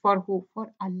fixed for who?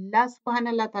 For Allah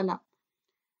subhanahu wa ta'ala.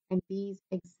 And these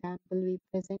examples we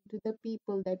present to the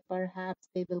people that perhaps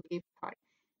they will give thought.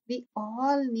 We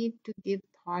all need to give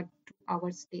thought to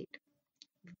our state.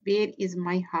 Where is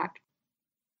my heart?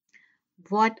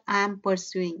 What I am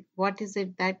pursuing? What is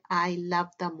it that I love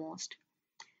the most?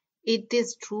 It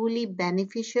is truly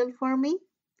beneficial for me.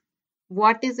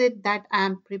 What is it that I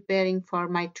am preparing for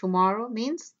my tomorrow,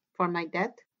 means for my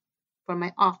death, for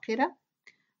my akhirah?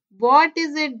 What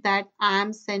is it that I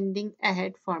am sending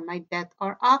ahead for my death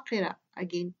or akhirah?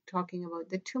 Again, talking about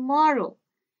the tomorrow.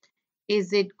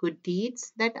 Is it good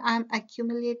deeds that I am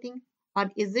accumulating,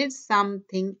 or is it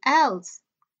something else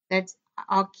that's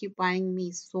occupying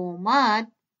me so much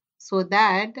so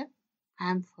that I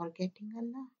am forgetting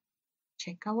Allah?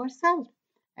 Check ourselves.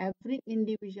 Every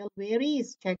individual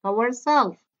varies. Check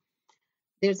ourselves.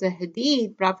 There's a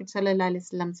hadith, Prophet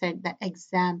ﷺ said, the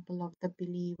example of the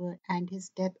believer and his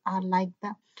death are like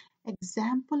the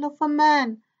example of a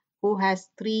man who has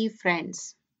three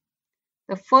friends.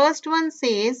 The first one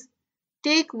says,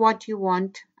 take what you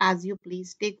want as you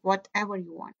please, take whatever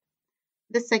you want.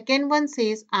 The second one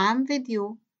says, I'm with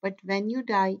you, but when you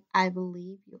die, I will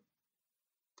leave you.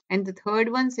 And the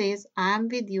third one says, I'm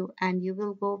with you and you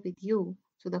will go with you.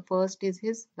 So the first is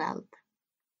his wealth.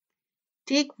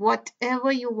 Take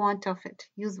whatever you want of it.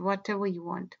 Use whatever you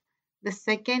want. The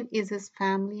second is his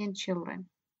family and children.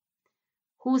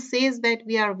 Who says that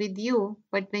we are with you,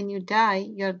 but when you die,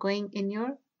 you are going in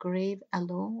your grave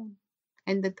alone.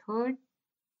 And the third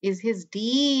is his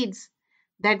deeds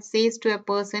that says to a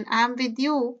person, I'm with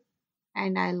you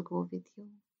and I'll go with you.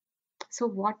 So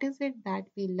what is it that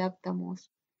we love the most?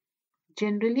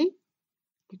 Generally,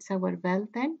 it's our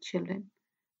wealth and children.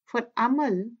 For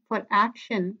amal, for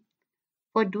action,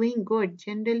 for doing good,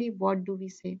 generally what do we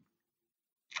say?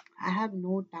 I have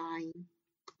no time.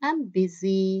 I'm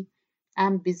busy.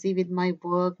 I'm busy with my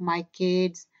work, my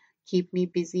kids keep me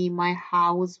busy, my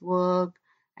housework,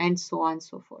 and so on and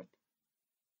so forth.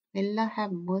 Allah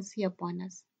have mercy upon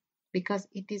us because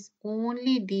it is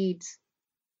only deeds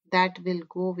that will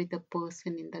go with a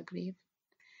person in the grave,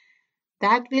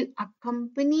 that will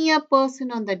accompany a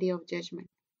person on the day of judgment.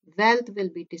 Wealth will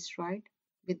be destroyed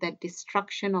with the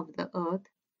destruction of the earth,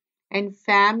 And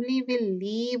family will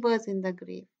leave us in the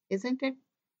grave, isn't it?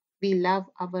 We love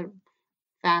our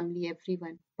family,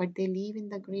 everyone, but they leave in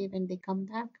the grave and they come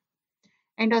back.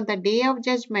 And on the day of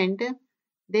judgment,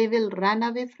 they will run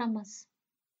away from us.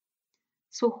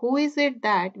 So, who is it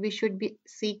that we should be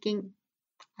seeking?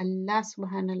 Allah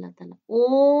subhanahu wa ta'ala.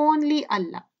 Only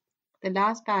Allah. The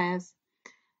last ayahs,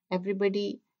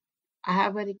 everybody, I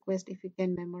have a request if you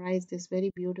can memorize this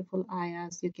very beautiful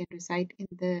ayahs. You can recite in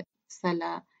the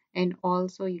salah and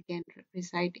also you can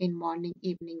recite in morning,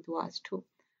 evening duas too.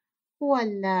 هو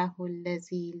الله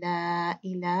الذي لا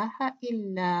إله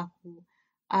إلا هو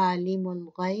عالم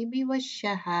الغيب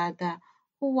والشهادة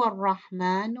هو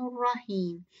الرحمن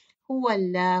الرحيم هو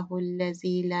الله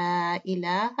الذي لا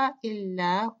إله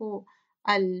إلا هو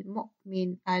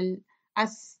المؤمن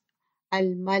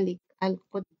الملك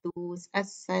القدوس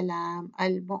السلام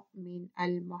المؤمن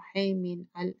المهيمن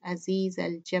العزيز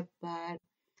الجبار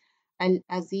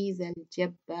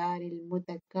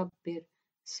المتكبر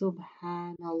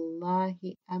سبحان الله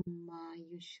أما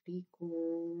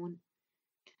يشركون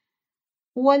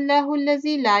هو الله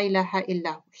الذي لا إله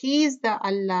إلا هو. He is the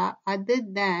Allah other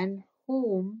than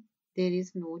whom there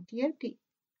is no deity.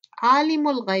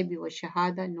 Alimul Ghaibi wa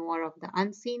Shahada, knower of the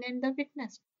unseen and the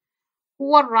witnessed.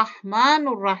 Huwa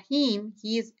Rahmanur Rahim,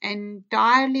 He is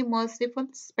entirely merciful,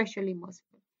 specially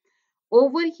merciful.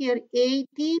 Over here,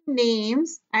 18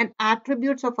 names and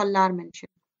attributes of Allah are mentioned.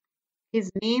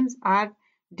 His names are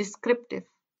descriptive.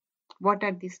 What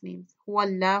are these names?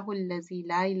 Huwallahu allazi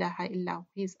la ilaha illahu.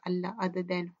 He is Allah other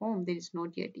than whom there is no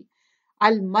deity.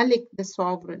 Al-Malik, the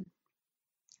sovereign.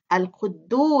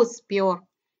 Al-Quddus, pure.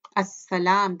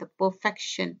 As-Salam, the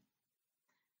perfection.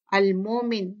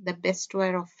 Al-Mumin, the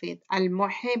bestower of faith.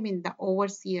 Al-Muhaymin, the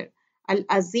overseer.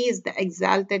 Al-Aziz, the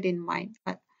exalted in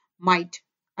might.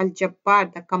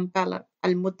 Al-Jabbar, the compeller.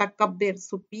 Al-Mutakabbir,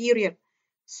 superior.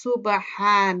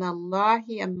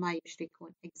 Subhanallahi amma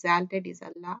yushrikun. Exalted is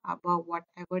Allah above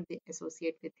whatever they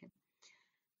associate with Him.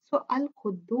 So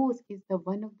Al-Quddus is the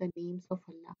one of the names of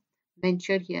Allah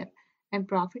mentioned here. And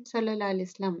Prophet Sallallahu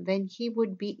Alaihi Wasallam, when he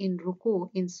would be in ruku,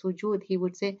 in sujood, he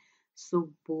would say,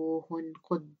 Subuhun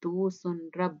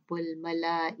Quddusun Rabbul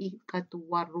Malaikatu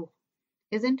Waruh.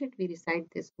 Isn't it? We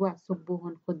recite this dua,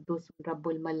 Subuhun Quddusun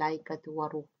Rabbul Malaikatu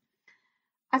Waruh.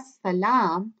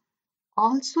 As-Salam,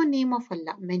 also name of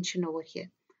Allah mentioned over here.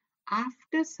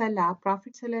 After Salah,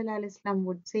 Prophet ﷺ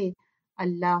would say,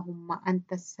 Allahumma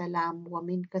antas salam wa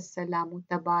minkas salamu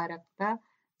tabarakta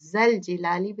zal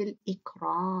jilali bil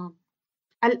ikram.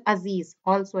 Al-Aziz,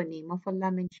 also a name of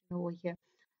Allah mentioned over here.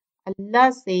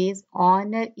 Allah says,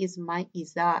 honor is my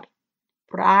izar,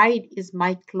 pride is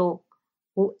my cloak.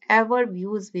 Whoever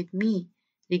views with me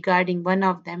regarding one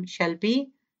of them shall be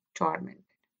tormented.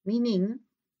 Meaning,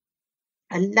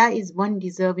 Allah is one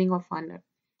deserving of honor.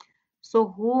 So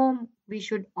whom we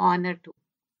should honor to?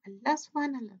 Allah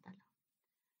subhanahu wa ta'ala.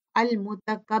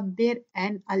 Al-Mutakabbir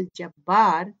and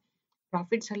Al-Jabbar,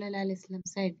 Prophet sallallahu alaihi wasallam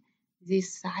said,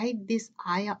 recite this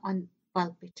ayah on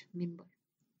pulpit, mimbar.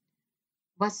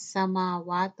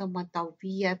 Was-samawatu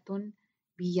matawiyatun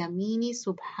biyamini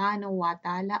subhanahu wa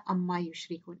ta'ala amma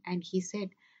yushrikun. And he said,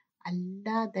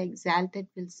 Allah the Exalted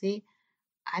will say,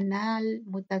 Anal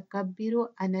mutakabbiru,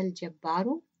 anal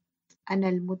jabbaru,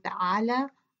 anal muta'ala,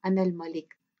 anal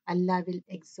malik. Allah will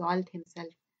exalt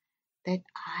himself that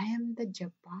I am the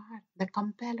Jabbar, the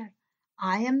compeller.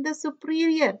 I am the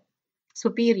superior.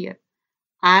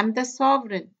 I am the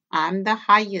sovereign. I am the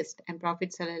highest. And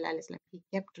Prophet ﷺ, he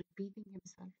kept repeating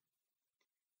himself.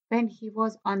 When he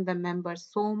was on the member,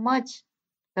 so much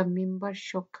the member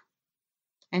shook,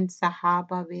 and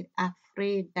Sahaba were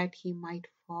afraid that he might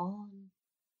fall.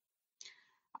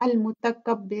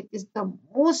 Al-Mutakabbir is the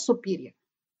most superior.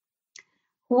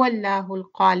 هو الله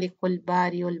الخالق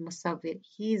البارئ المصور.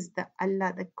 He is the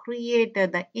Allah, the creator,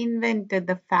 the inventor,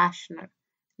 the fashioner.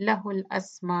 له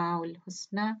الأسماء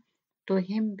الحسنى. To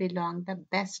him belong the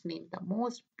best name, the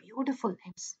most beautiful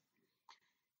names.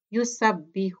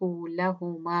 يسبح له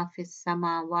ما في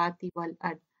السماوات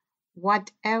والأرض.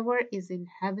 Whatever is in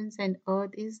heavens and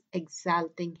earth is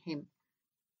exalting him.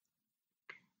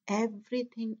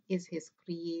 Everything is his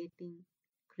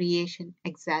creation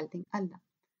exalting Allah.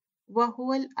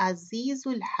 وَهُوَ الْعَزِيزُ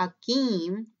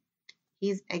الْحَكِيمُ.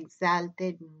 His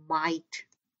exalted might.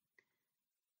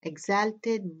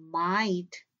 Exalted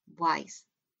might wise.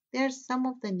 There are some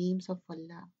of the names of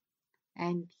Allah.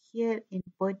 And here in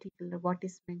particular, what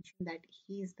is mentioned that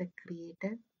He is the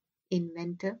creator,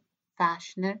 inventor,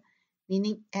 fashioner,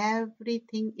 meaning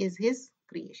everything is His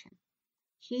creation.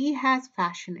 He has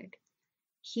fashioned it.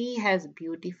 He has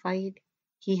beautified.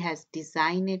 He has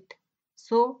designed it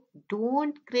So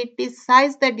don't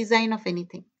criticize the design of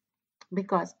anything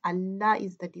because Allah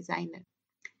is the designer.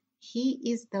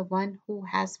 He is the one who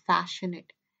has fashioned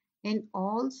it. And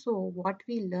also, what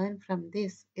we learn from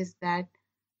this is that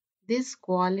this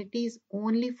quality is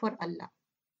only for Allah.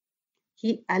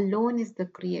 He alone is the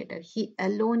creator, He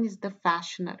alone is the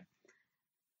fashioner,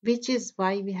 which is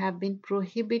why we have been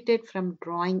prohibited from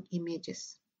drawing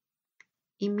images,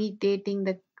 imitating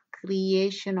the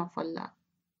creation of Allah,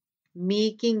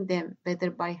 making them whether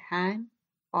by hand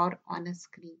or on a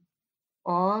screen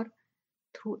or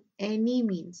through any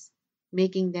means,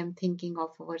 making them thinking of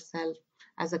ourselves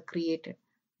as a creator.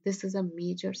 This is a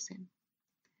major sin.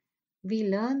 We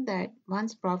learn that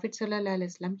once Prophet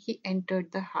ﷺ, he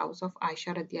entered the house of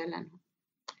Aisha radiallahu anhu.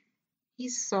 He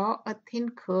saw a thin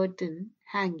curtain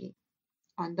hanging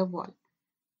on the wall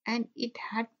and it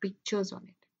had pictures on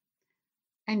it.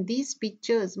 And these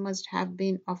pictures must have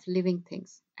been of living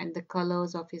things, and the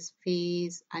colors of his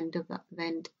face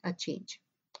underwent a change.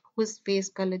 Whose face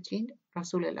color changed?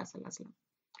 Rasulullah Sallallahu Alaihi Wasallam.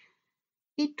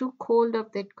 He took hold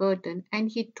of that curtain and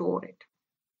he tore it.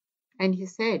 And he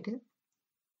said,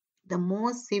 the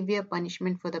most severe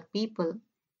punishment for the people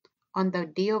on the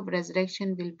day of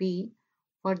resurrection will be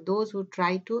for those who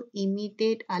try to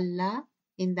imitate Allah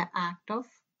in the act of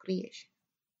creation.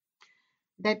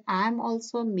 That I am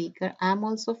also a maker, I am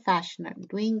also fashioner,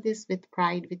 doing this with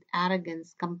pride, with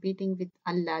arrogance, competing with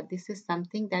Allah, this is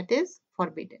something that is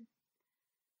forbidden.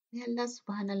 May Allah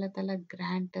subhanahu wa ta'ala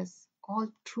grant us all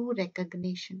true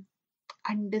recognition,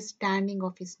 understanding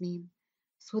of His name,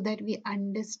 so that we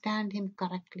understand Him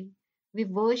correctly, we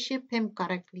worship Him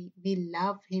correctly, we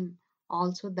love Him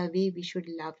also the way we should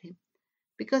love Him.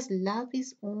 Because love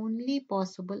is only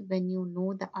possible when you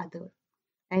know the other.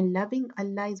 And loving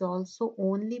Allah is also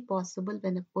only possible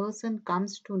when a person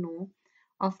comes to know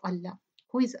of Allah.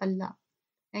 Who is Allah?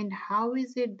 And how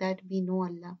is it that we know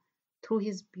Allah? Through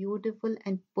His beautiful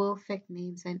and perfect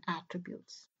names and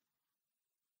attributes.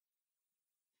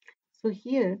 So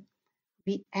here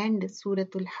we end Surah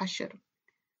Al-Hashr.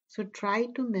 So try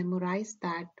to memorize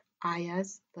that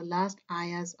ayahs, the last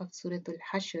ayahs of Surah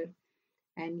Al-Hashr,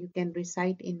 and you can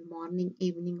recite in morning,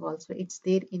 evening also. It's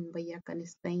there in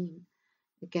Bayakanistain.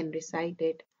 You can recite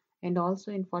it, and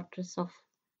also in Fortress of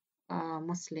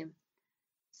Muslim.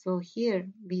 So here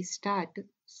we start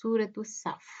Surah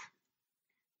Saf,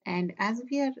 and as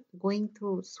we are going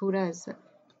through surahs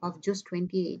of just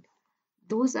 28,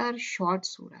 those are short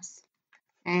surahs.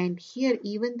 And here,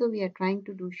 even though we are trying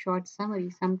to do short summary,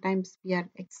 sometimes we are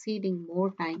exceeding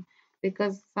more time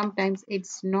because sometimes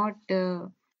it's not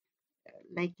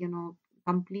like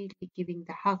completely giving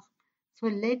the half. So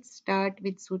let's start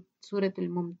with Surah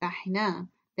Al-Mumtahina,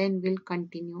 then we'll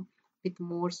continue with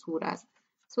more surahs.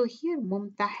 So here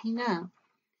Mumtahina,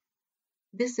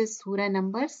 this is surah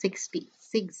number 60,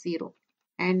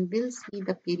 and we'll see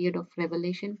the period of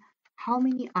revelation. How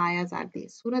many ayahs are there?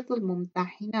 Surah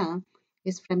Al-Mumtahina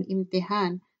is from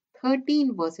Imtihan,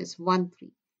 13 verses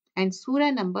 1-3, and surah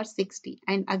number 60.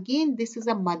 And again, this is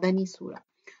a Madani surah.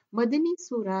 Madani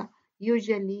surah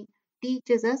usually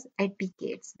teaches us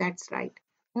etiquettes. That's right.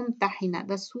 Mumtahina.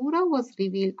 The surah was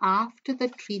revealed after the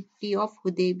Treaty of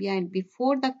Hudaybiyah and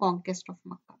before the conquest of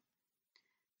Makkah.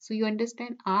 So you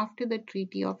understand, after the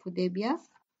Treaty of Hudaybiyah,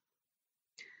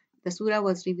 the surah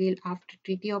was revealed after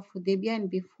Treaty of Hudaybiyah and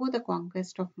before the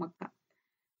conquest of Makkah.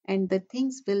 And the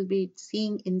things we'll be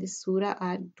seeing in this surah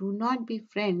are: do not be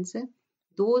friends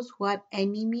those who are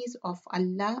enemies of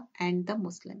Allah and the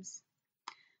Muslims.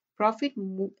 Prophet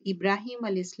Ibrahim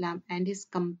al-Islam and his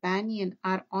companion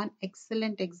are an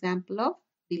excellent example of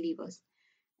believers.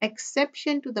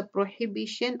 Exception to the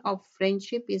prohibition of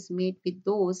friendship is made with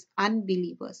those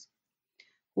unbelievers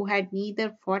who had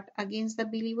neither fought against the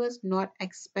believers nor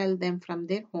expelled them from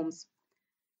their homes.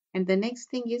 And the next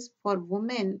thing is, for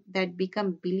women that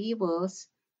become believers,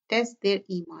 test their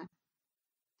iman.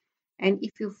 And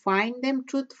if you find them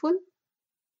truthful,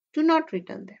 do not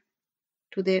return them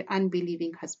to their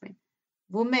unbelieving husband.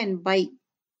 Women, by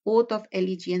oath of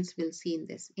allegiance, will see in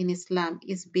this, in Islam,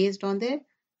 is based on their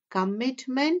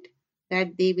commitment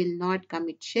that they will not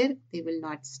commit shirk, they will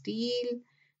not steal,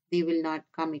 they will not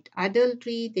commit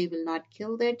adultery, they will not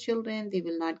kill their children, they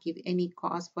will not give any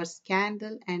cause for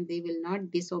scandal, and they will not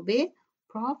disobey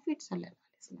Prophet Sallallahu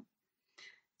Alaihi Wasallam.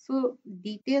 So,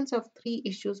 details of 3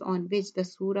 issues on which the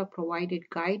surah provided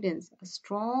guidance. A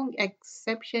strong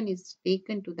exception is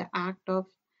taken to the act of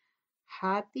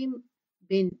Hatim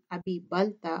bin Abi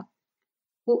Balta,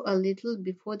 who a little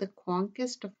before the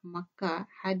conquest of Makkah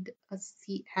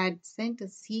had sent a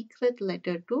secret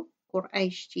letter to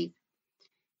Quraysh chief,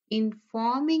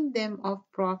 informing them of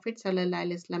Prophet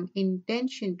ﷺ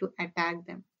intention to attack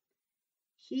them.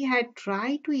 He had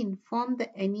tried to inform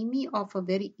the enemy of a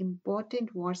very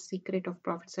important war secret of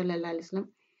Prophet ﷺ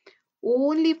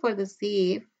only for the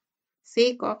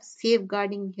sake of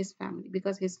safeguarding his family,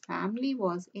 because his family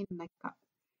was in Mecca.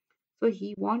 So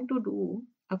he wanted to do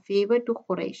a favor to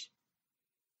Quraysh,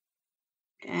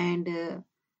 and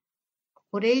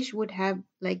Quraysh would have,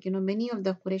 many of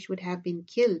the Quraysh would have been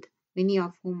killed, many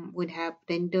of whom would have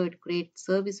rendered great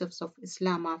services of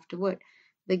Islam afterward.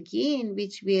 The gain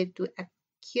which were to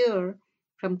occur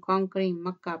from conquering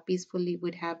Mecca peacefully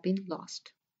would have been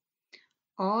lost.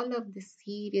 All of the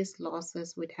serious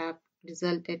losses would have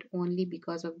resulted only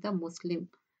because of the Muslim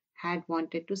had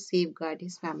wanted to safeguard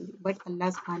his family. But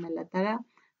Allah subhanahu wa ta'ala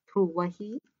through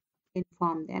Wahi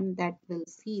inform them that we'll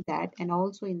see that. And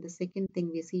also in the second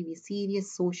thing we see, the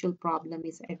serious social problem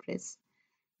is addressed,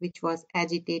 which was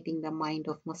agitating the mind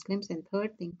of Muslims. And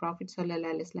third thing, Prophet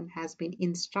ﷺ has been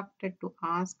instructed to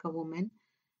ask a woman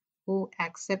who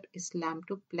accept Islam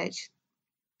to pledge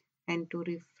and to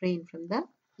refrain from the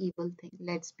evil thing.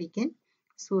 Let's begin.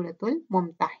 Surah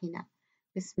Al-Mumtahina.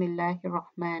 Bismillahir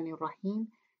Rahmanir Rahim.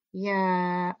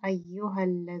 Ya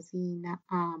ayyuhallazina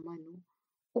amanu.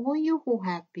 O you who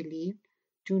have believed,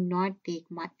 do not take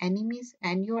my enemies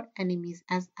and your enemies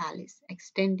as allies,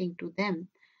 extending to them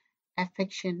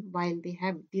affection while they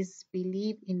have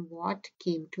disbelieved in what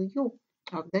came to you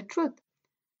of the truth,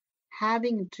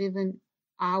 having driven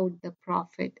out the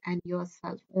Prophet and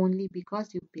yourself only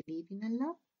because you believe in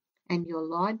Allah and your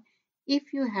Lord.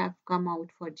 If you have come out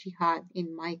for jihad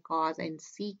in my cause and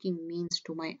seeking means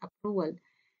to my approval,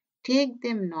 take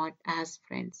them not as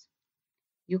friends.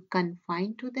 You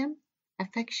confine to them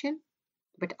affection,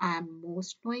 but I am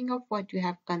most knowing of what you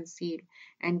have concealed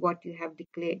and what you have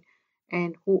declared.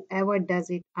 And whoever does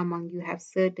it among you have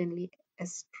certainly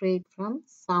strayed from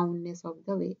soundness of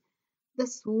the way. The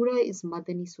surah is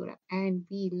Madani surah, and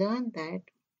we learn that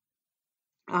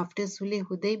after Sulh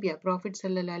Hudaybiyah, Prophet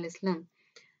ﷺ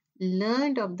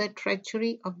learned of the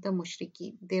treachery of the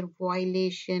mushrikeen, their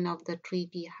violation of the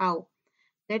treaty, how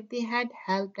that they had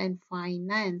helped and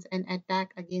financed an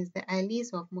attack against the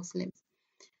allies of Muslims.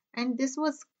 And this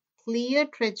was clear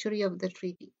treachery of the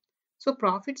treaty. So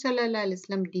Prophet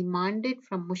ﷺ demanded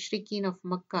from mushrikeen of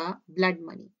Makkah blood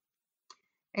money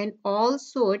and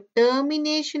also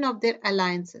termination of their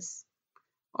alliances,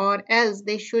 or else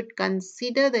they should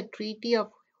consider the treaty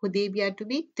of Hudaybiyah to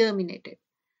be terminated.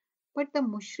 But the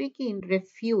mushrikeen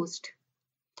refused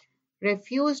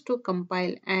to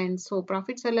compile, and so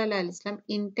Prophet ﷺ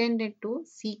intended to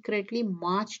secretly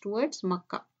march towards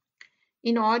Makkah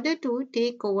in order to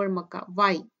take over Makkah.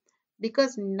 Why?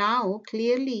 Because now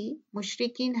clearly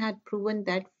mushrikeen had proven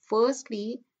that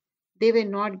firstly they were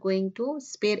not going to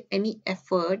spare any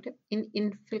effort in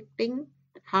inflicting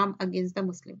harm against the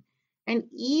Muslim. And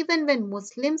even when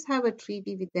Muslims have a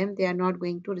treaty with them, they are not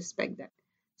going to respect that.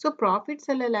 So Prophet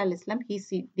ﷺ,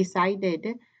 he decided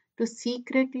to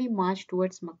secretly march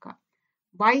towards Makkah.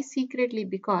 Why secretly?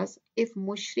 Because if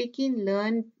mushrikeen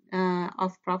learned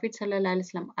of Prophet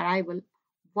ﷺ arrival,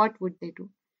 what would they do?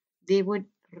 They would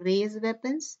raise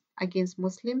weapons against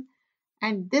Muslim,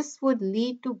 and this would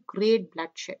lead to great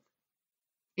bloodshed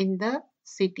in the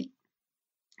city,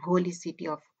 holy city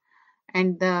of,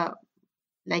 and the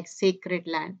sacred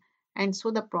land. And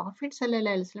so the Prophet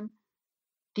ﷺ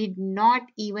did not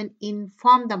even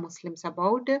inform the Muslims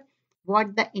about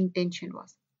what the intention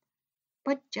was.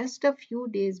 But just a few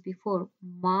days before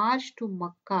march to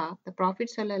Makkah, the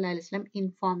Prophet ﷺ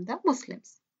informed the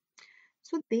Muslims.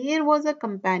 So there was a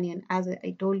companion, as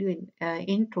I told you in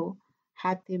intro,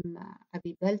 Hatim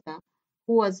Abi Balta,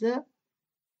 who was a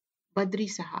Badri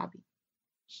Sahabi.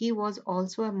 He was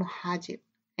also a Muhajir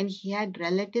and he had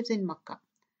relatives in Makkah.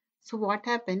 So what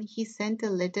happened? He sent a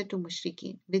letter to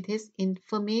Mushrikeen with his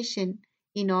information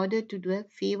in order to do a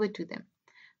favor to them,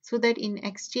 so that in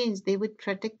exchange they would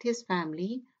protect his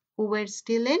family who were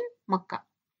still in Makkah.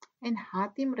 And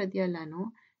Hatim radiallahu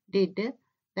anhu did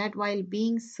that while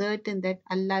being certain that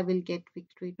Allah will get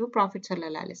victory to Prophet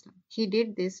sallallahu alaihi wasallam. He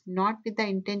did this not with the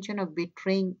intention of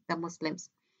betraying the Muslims.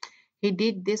 He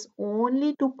did this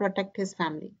only to protect his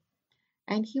family.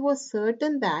 And he was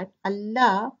certain that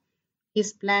Allah,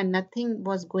 his plan, nothing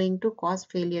was going to cause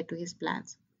failure to his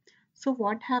plans. So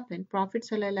what happened? Prophet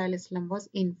ﷺ was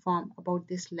informed about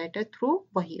this letter through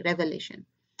Wahi, revelation.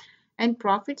 And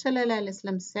Prophet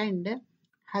ﷺ sent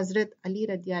Hazrat Ali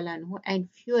radiallahu anhu and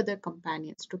few other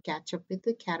companions to catch up with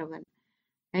the caravan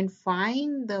and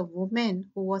find the woman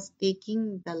who was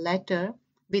taking the letter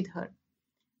with her.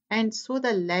 And so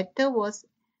the letter was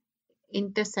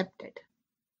intercepted.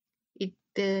 It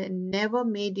they never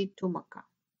made it to Makkah.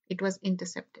 It was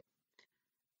intercepted.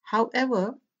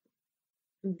 However,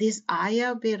 this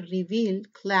ayah were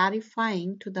revealed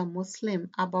clarifying to the Muslim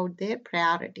about their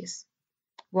priorities,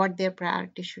 what their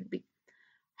priorities should be,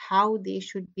 how they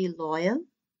should be loyal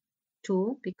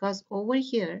to, because over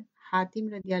here Hatim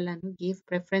radiallahu anhu gave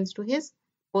preference to his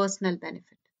personal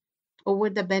benefit over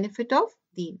the benefit of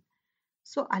deen.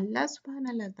 So Allah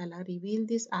subhanahu wa ta'ala revealed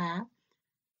this ayah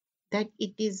that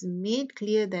it is made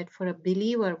clear that for a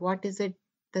believer, what is it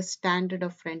the standard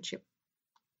of friendship?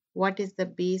 What is the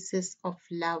basis of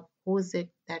love? Who is it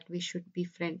that we should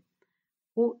befriend?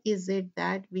 Who is it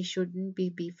that we shouldn't be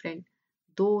befriend?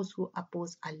 Those who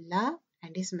oppose Allah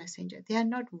and His Messenger. They are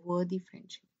not worthy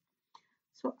friendship.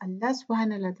 So Allah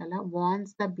subhanahu wa ta'ala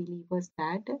warns the believers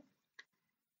that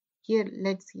here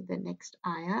let's see the next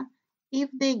ayah. If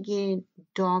they gain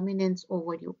dominance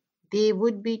over you, they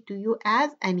would be to you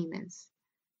as enemies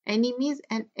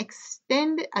and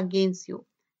extend against you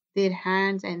their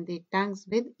hands and their tongues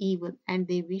with evil, and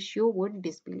they wish you would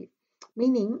disbelieve.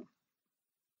 Meaning,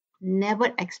 never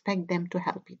expect them to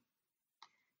help you.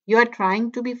 You are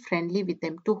trying to be friendly with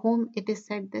them. To whom it is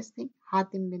said this thing?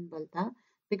 Hatim bin Balta,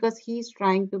 because he is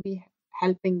trying to be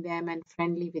helping them and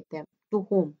friendly with them. To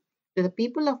whom? To the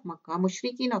people of Makkah,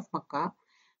 Mushrikeen of Makkah.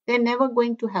 They're never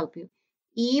going to help you.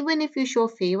 Even if you show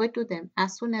favor to them,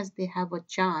 as soon as they have a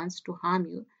chance to harm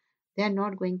you, they are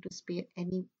not going to spare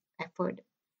any effort.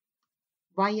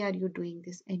 Why are you doing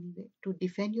this anyway? To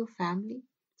defend your family?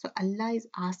 So Allah is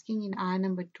asking in ayah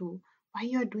number 2, why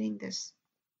you are doing this?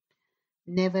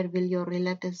 Never will your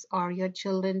relatives or your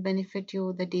children benefit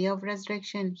you. The day of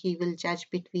resurrection, He will judge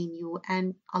between you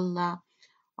and Allah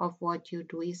of what you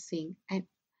do is sin. And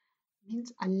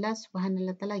means Allah subhanahu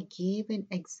wa ta'ala gave an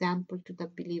example to the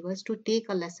believers to take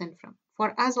a lesson from.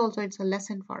 For us also, it's a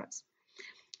lesson for us.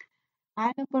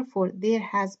 And number 4, there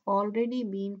has already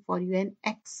been for you an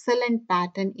excellent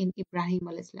pattern in Ibrahim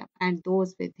al-Islam and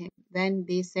those with him when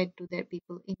they said to their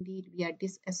people, indeed we are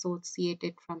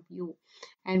disassociated from you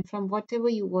and from whatever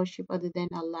you worship other than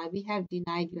Allah. We have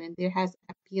denied you, and there has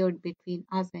appeared between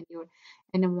us and your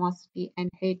animosity and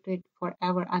hatred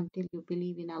forever until you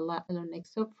believe in Allah alone,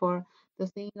 except for the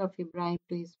saying of Ibrahim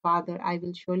to his father, I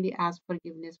will surely ask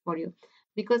forgiveness for you.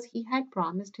 Because he had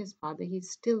promised his father, he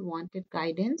still wanted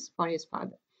guidance for his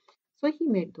father. So he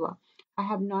made dua. I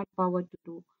have not power to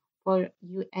do for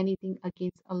you anything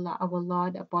against Allah, our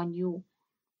Lord. Upon you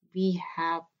we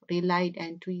have relied,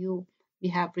 and to you we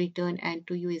have returned, and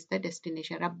to you is the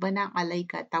destination. Rabbana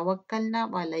alayka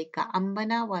tawakkalna wa alayka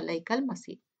ambana wa alaykal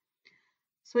masir.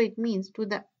 So it means to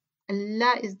the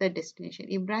Allah is the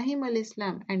destination. Ibrahim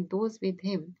al-Islam and those with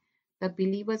him, the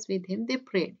believers with him, they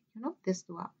prayed, this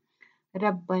dua.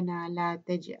 ربنا لا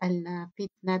تجعلنا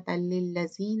فتنة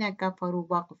للذين كفروا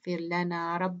واغفر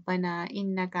لنا ربنا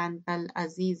إنك أنت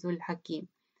العزيز الحكيم.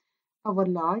 Our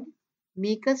Lord,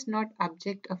 make us not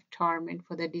object of torment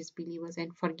for the disbelievers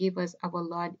and forgive us, our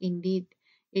Lord. Indeed,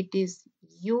 it is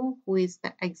you who is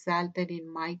the exalted in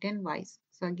might and wise.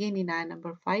 So again in ayah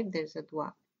number 5, there's a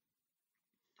dua.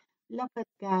 لقد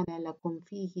كان لكم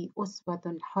فيه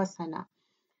أسوة حسنة.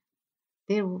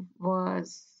 There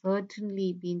was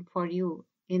certainly been for you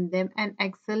in them an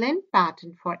excellent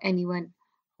pattern for anyone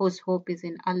whose hope is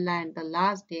in Allah and the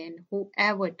last day, and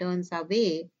whoever turns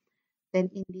away, then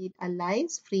indeed Allah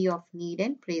is free of need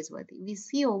and praiseworthy. We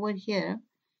see over here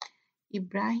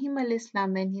Ibrahim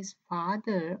al-Islam and his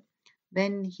father,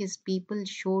 when his people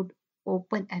showed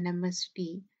open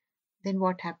animosity, then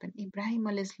what happened? Ibrahim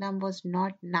al-Islam was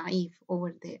not naive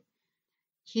over there.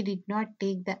 He did not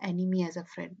take the enemy as a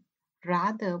friend.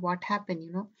 Rather, what happened,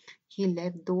 he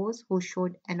left those who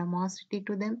showed animosity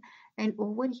to them. And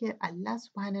over here, Allah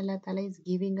subhanahu wa ta'ala is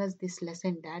giving us this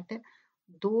lesson that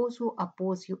those who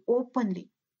oppose you openly,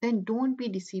 then don't be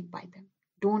deceived by them.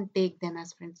 Don't take them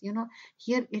as friends.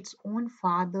 Here it's own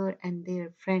father and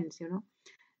their friends,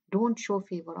 don't show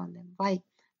favor on them. Why?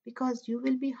 Because you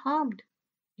will be harmed.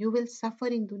 You will suffer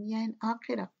in dunya and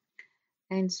akhirah.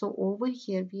 And so over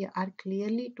here we are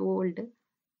clearly told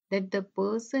that the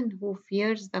person who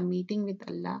fears the meeting with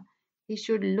Allah, he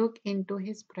should look into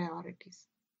his priorities.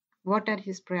 What are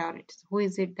his priorities? Who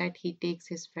is it that he takes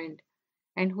his friend?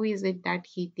 And who is it that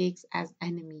he takes as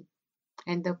enemy?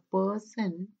 And the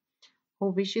person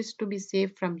who wishes to be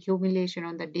saved from humiliation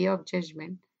on the day of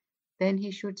judgment, then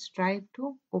he should strive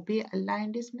to obey Allah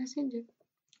and His Messenger.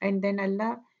 And then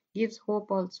Allah gives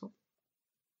hope also.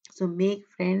 So make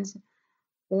friends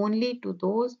only to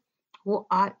those who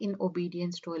are in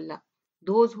obedience to Allah.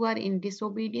 Those who are in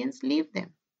disobedience, leave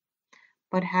them.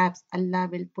 Perhaps Allah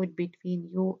will put between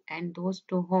you and those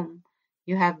to whom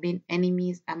You have been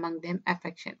enemies, among them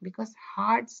affection, because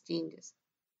hearts changes.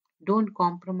 Don't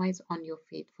compromise on your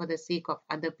faith for the sake of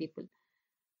other people.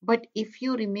 But if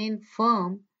you remain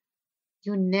firm,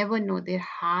 you never know, their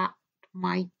heart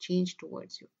might change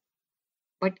towards you.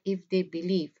 But if they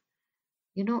believe,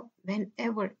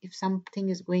 whenever if something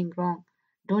is going wrong,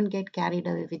 don't get carried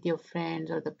away with your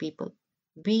friends or the people.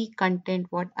 Be content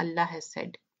what Allah has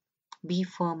said. Be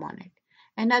firm on it.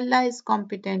 And Allah is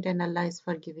competent and Allah is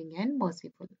forgiving and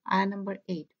merciful. Ayah number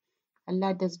 8.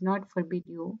 Allah does not forbid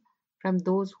you from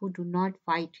those who do not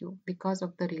fight you because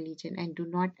of the religion and do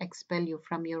not expel you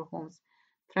from your homes,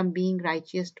 from being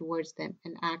righteous towards them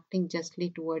and acting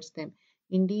justly towards them.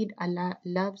 Indeed, Allah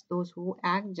loves those who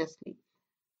act justly.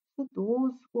 So,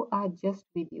 those who are just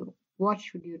with you, what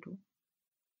should you do?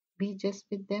 Be just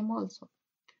with them also.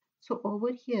 So,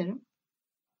 over here,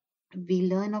 we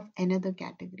learn of another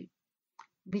category,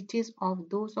 which is of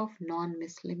those of non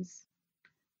Muslims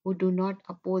who do not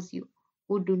oppose you,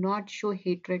 who do not show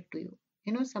hatred to you.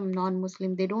 Some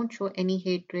non-Muslim, they don't show any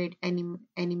hatred, any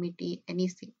enmity,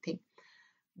 anything.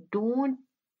 Don't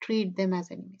treat them as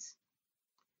enemies.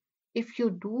 If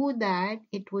you do that,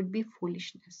 it would be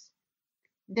foolishness.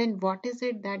 Then what is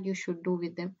it that you should do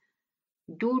with them?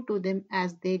 Do to them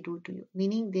as they do to you.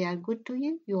 Meaning they are good to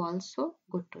you, you also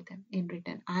good to them in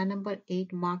return. Ayah number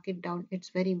 8, mark it down. It's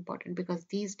very important because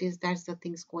these days that's the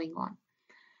things going on.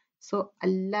 So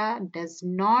Allah does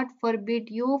not forbid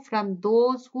you from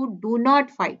those who do not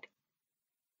fight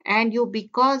and you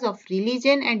because of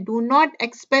religion and do not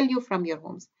expel you from your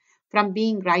homes, from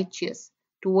being righteous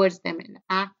towards them and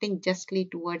acting justly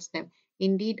towards them.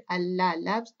 Indeed, Allah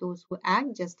loves those who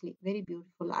act justly. Very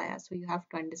beautiful ayah. So you have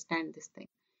to understand this thing.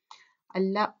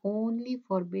 Allah only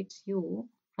forbids you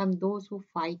from those who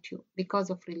fight you because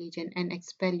of religion and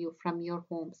expel you from your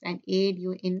homes and aid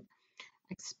you in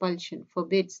expulsion,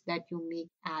 forbids that you make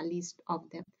allies of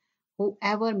them.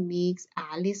 Whoever makes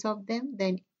allies of them,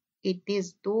 then it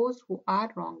is those who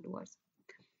are wrongdoers.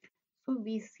 So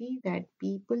we see that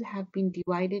people have been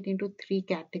divided into three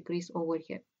categories over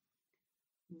here.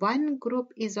 One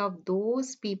group is of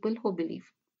those people who believe.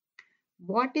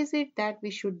 What is it that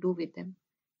we should do with them?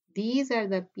 These are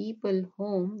the people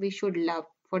whom we should love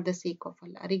for the sake of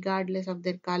Allah, regardless of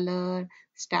their color,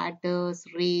 status,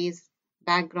 race,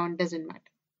 background, doesn't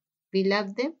matter. We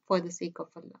love them for the sake of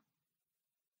Allah.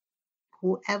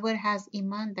 Whoever has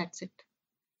Iman, that's it.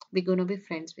 We're going to be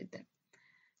friends with them.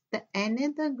 The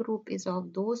another group is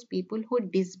of those people who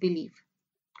disbelieve,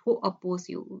 who oppose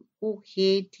you, who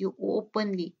hate you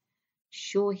openly,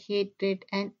 show hatred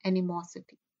and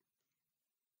animosity.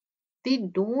 They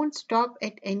don't stop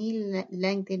at any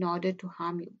length in order to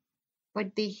harm you,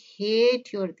 but they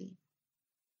hate your deen.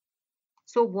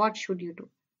 So what should you do?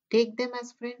 Take them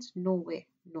as friends? No way.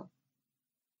 No.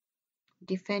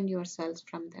 Defend yourselves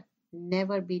from them.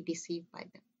 Never be deceived by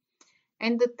them.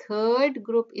 And the third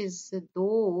group is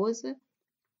those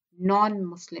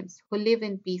non-Muslims who live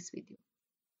in peace with you.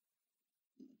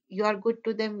 You are good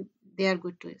to them, they are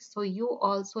good to you. So you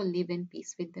also live in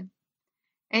peace with them.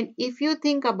 And if you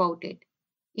think about it,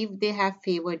 if they have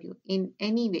favored you in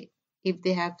any way, if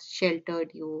they have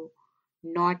sheltered you,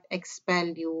 not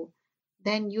expelled you,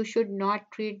 then you should not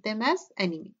treat them as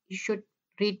enemy. You should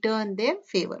return their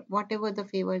favor. Whatever the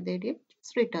favor they did,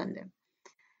 just return them.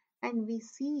 And we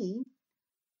see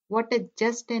what a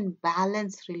just and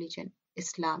balanced religion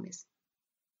Islam is.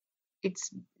 It's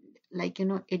like,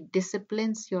 it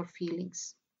disciplines your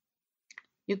feelings.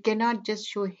 You cannot just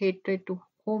show hatred to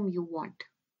whom you want,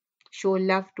 show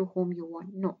love to whom you want.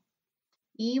 No.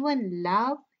 Even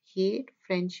love, hate,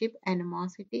 friendship,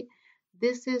 animosity,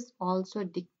 this is also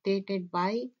dictated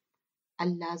by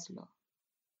Allah's law.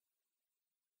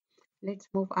 Let's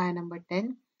move ayah number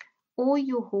 10. O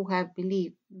you who have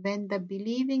believed, when the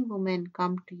believing women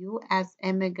come to you as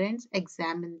emigrants,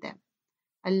 examine them.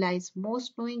 Allah is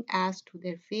most knowing as to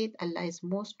their faith. Allah is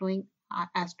most knowing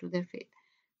as to their faith.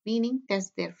 Meaning,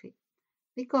 test their faith.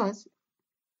 Because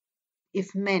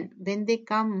if men, when they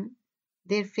come,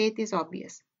 their faith is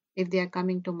obvious. If they are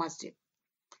coming to masjid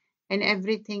and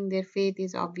everything, their faith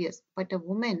is obvious. But a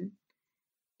woman,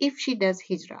 if she does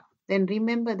hijrah, then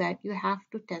remember that you have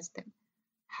to test them.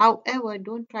 However,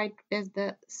 don't try to test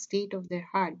the state of their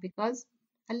heart because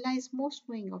Allah is most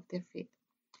knowing of their faith.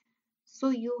 So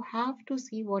you have to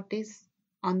see what is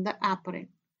on the apparent.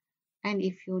 And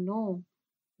if you know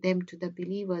them to the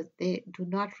believers, they do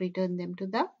not return them to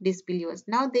the disbelievers.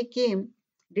 Now they came,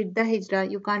 did the hijrah,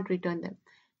 you can't return them.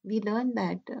 We learned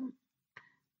that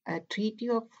a treaty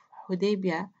of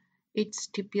Hudaybiyah, it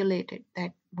stipulated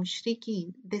that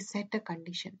mushrikeen, they set a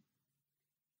condition.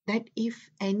 that if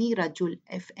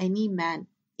any man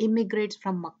immigrates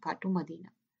from Makkah to Medina,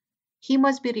 he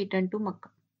must be returned to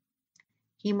Makkah.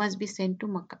 He must be sent to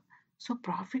Makkah. So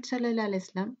Prophet Sallallahu Alaihi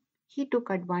Wasallam, he took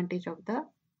advantage of the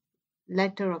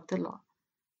letter of the law.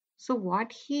 So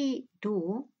what he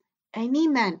do, any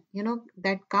man,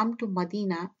 that come to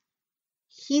Medina,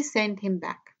 he sent him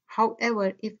back.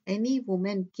 However, if any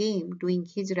woman came doing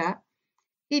hijrah,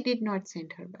 he did not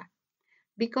send her back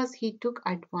because he took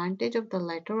advantage of the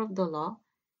letter of the law.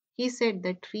 He said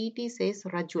the treaty says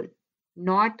Rajul,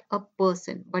 not a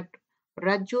person, but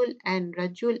Rajul, and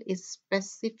Rajul is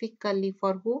specifically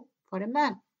for who? For a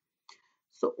man.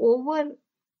 So over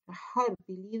her,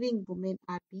 believing women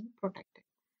are being protected.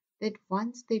 That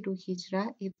once they do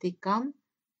hijrah, if they come,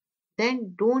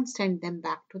 then don't send them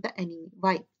back to the enemy.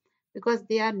 Why? Because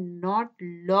they are not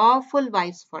lawful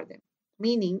wives for them.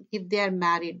 Meaning, if they are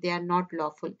married, they are not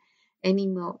lawful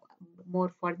anymore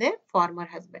more for their former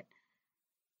husband.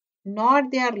 Nor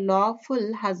they are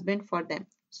lawful husband for them.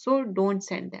 So don't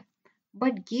send them.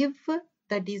 But give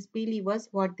the disbelievers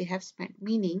what they have spent.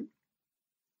 Meaning,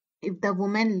 if the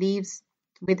woman leaves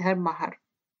with her mahar,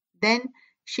 then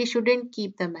she shouldn't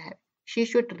keep the meher. She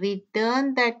should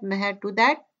return that meher to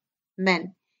that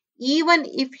man, even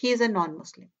if he is a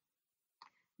non-Muslim.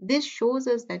 This shows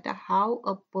us that how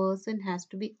a person has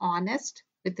to be honest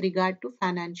with regard to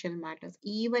financial matters,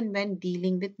 even when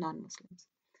dealing with non-Muslims.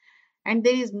 And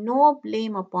there is no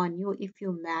blame upon you if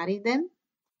you marry them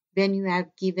when you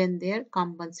have given their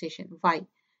compensation. Why?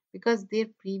 Because their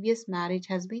previous marriage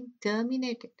has been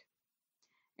terminated.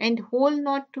 And hold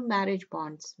not to marriage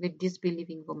bonds with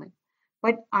disbelieving women,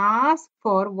 but ask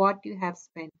for what you have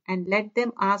spent and let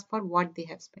them ask for what they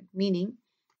have spent, meaning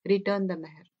return the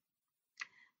meher.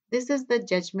 This is the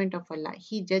judgment of Allah.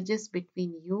 He judges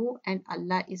between you, and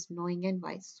Allah is knowing and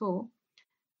wise. So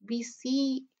we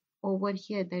see over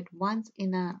here that once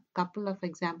in a couple of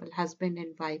example, husband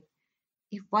and wife,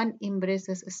 if one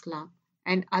embraces Islam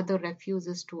and other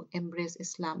refuses to embrace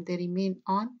Islam, they remain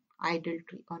on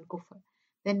idolatry, on kufr.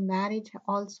 Then marriage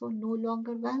also no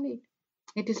longer valid.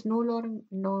 It is no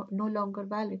longer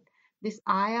valid. These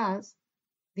ayahs,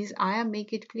 these ayah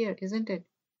make it clear, isn't it?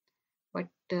 But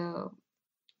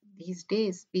these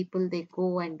days, people they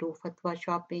go and do fatwa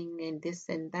shopping and this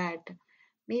and that.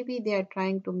 Maybe they are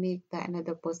trying to make the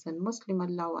another person Muslim.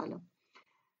 Allahu alam.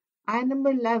 Ayah number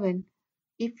 11,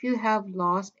 if you have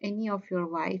lost any of your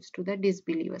wives to the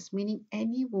disbelievers, meaning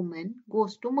any woman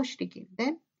goes to mushrikin,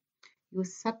 then you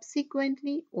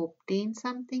subsequently obtain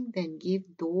something, then give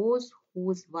those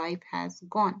whose wife has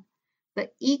gone the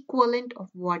equivalent of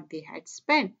what they had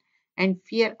spent, and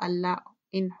fear Allah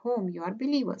in whom you are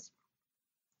believers.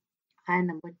 Ayah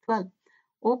number 12.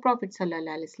 O Prophet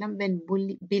Sallallahu Alaihi Wasallam,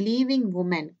 when believing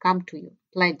women come to you,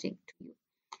 pledging to you,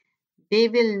 they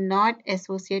will not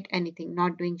associate anything,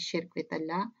 not doing shirk with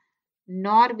Allah,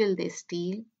 nor will they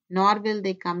steal, nor will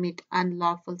they commit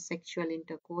unlawful sexual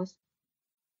intercourse,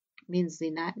 means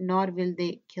zina, nor will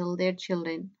they kill their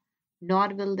children, nor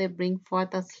will they bring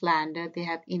forth a slander they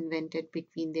have invented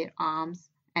between their arms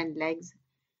and legs,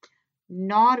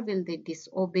 nor will they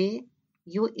disobey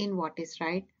you in what is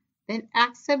right, then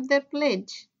accept their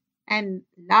pledge. And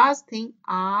last thing,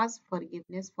 ask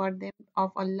forgiveness for them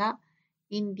of Allah.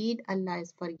 Indeed, Allah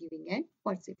is forgiving and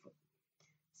merciful.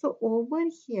 So over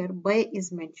here, bay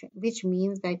is mentioned, which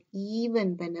means that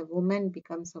even when a woman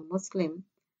becomes a Muslim,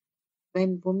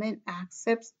 when woman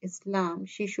accepts Islam,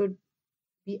 she should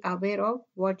be aware of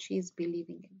what she is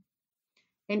believing in.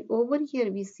 And over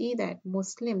here, we see that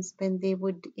Muslims, when they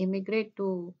would immigrate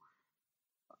to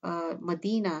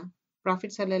Medina,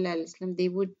 Prophet Sallallahu Alaihi Wasallam, they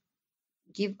would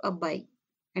give a buy.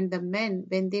 And the men,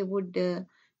 when they would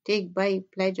take buy,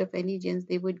 pledge of allegiance,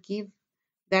 they would give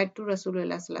that to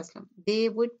Rasulullah Sallallahu Alaihi Wasallam. They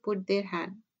would put their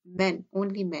hand, men,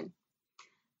 only men.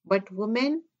 But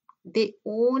women, they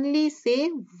only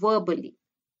say verbally.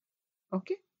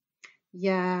 Okay?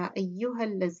 Ya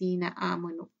ayyuhallazina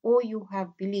amanu. Oh, you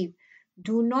have believed.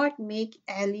 Do not make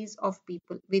allies of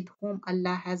people with whom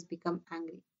Allah has become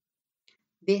angry.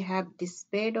 They have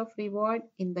despaired of reward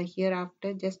in the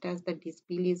hereafter, just as the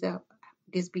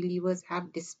disbelievers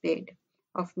have despaired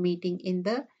of meeting in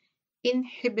the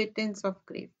inhabitants of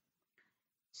grave.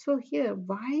 So here,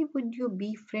 why would you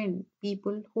befriend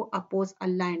people who oppose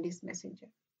Allah and His Messenger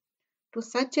to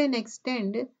such an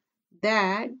extent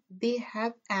that they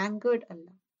have angered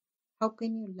Allah? How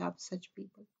can you love such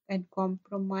people and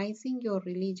compromising your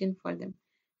religion for them?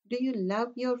 Do you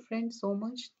love your friend so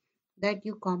much that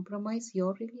you compromise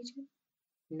your religion?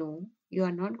 No, you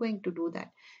are not going to do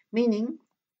that. Meaning,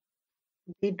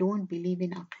 they don't believe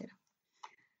in Akhirah.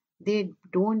 They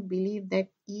don't believe that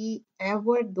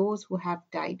ever those who have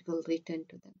died will return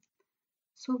to them.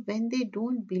 So when they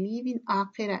don't believe in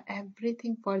akhirah,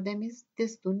 everything for them is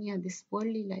this dunya, this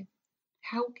worldly life.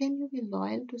 How can you be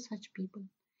loyal to such people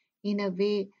in a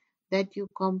way that you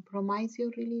compromise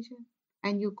your religion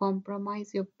and you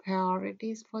compromise your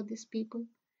priorities for these people?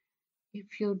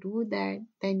 If you do that,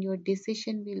 then your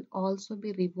decision will also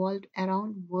be revolved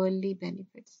around worldly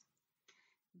benefits.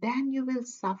 Then you will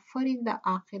suffer in the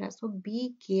akhirah. So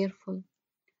be careful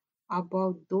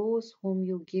about those whom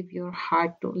you give your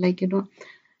heart to.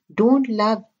 Don't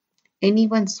love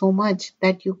anyone so much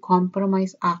that you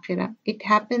compromise akhirah. It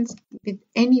happens with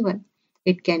anyone.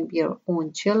 It can be your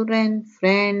own children,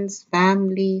 friends,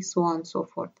 family, so on and so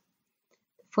forth.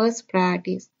 First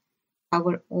priority is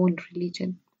our own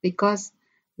religion because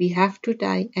we have to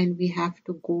die and we have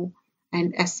to go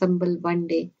and assemble one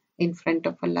day in front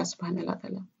of Allah subhanahu wa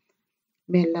ta'ala.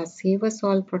 May Allah save us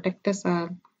all, protect us all.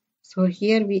 So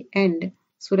here we end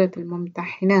Surah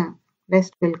Al-Mumtahina.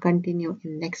 Rest will continue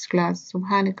in next class.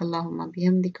 Subhanakallahumma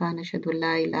bihamdika nashhadu an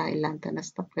la ilaha illa anta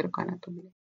nastaghfiruka wa natubu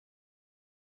ilayk.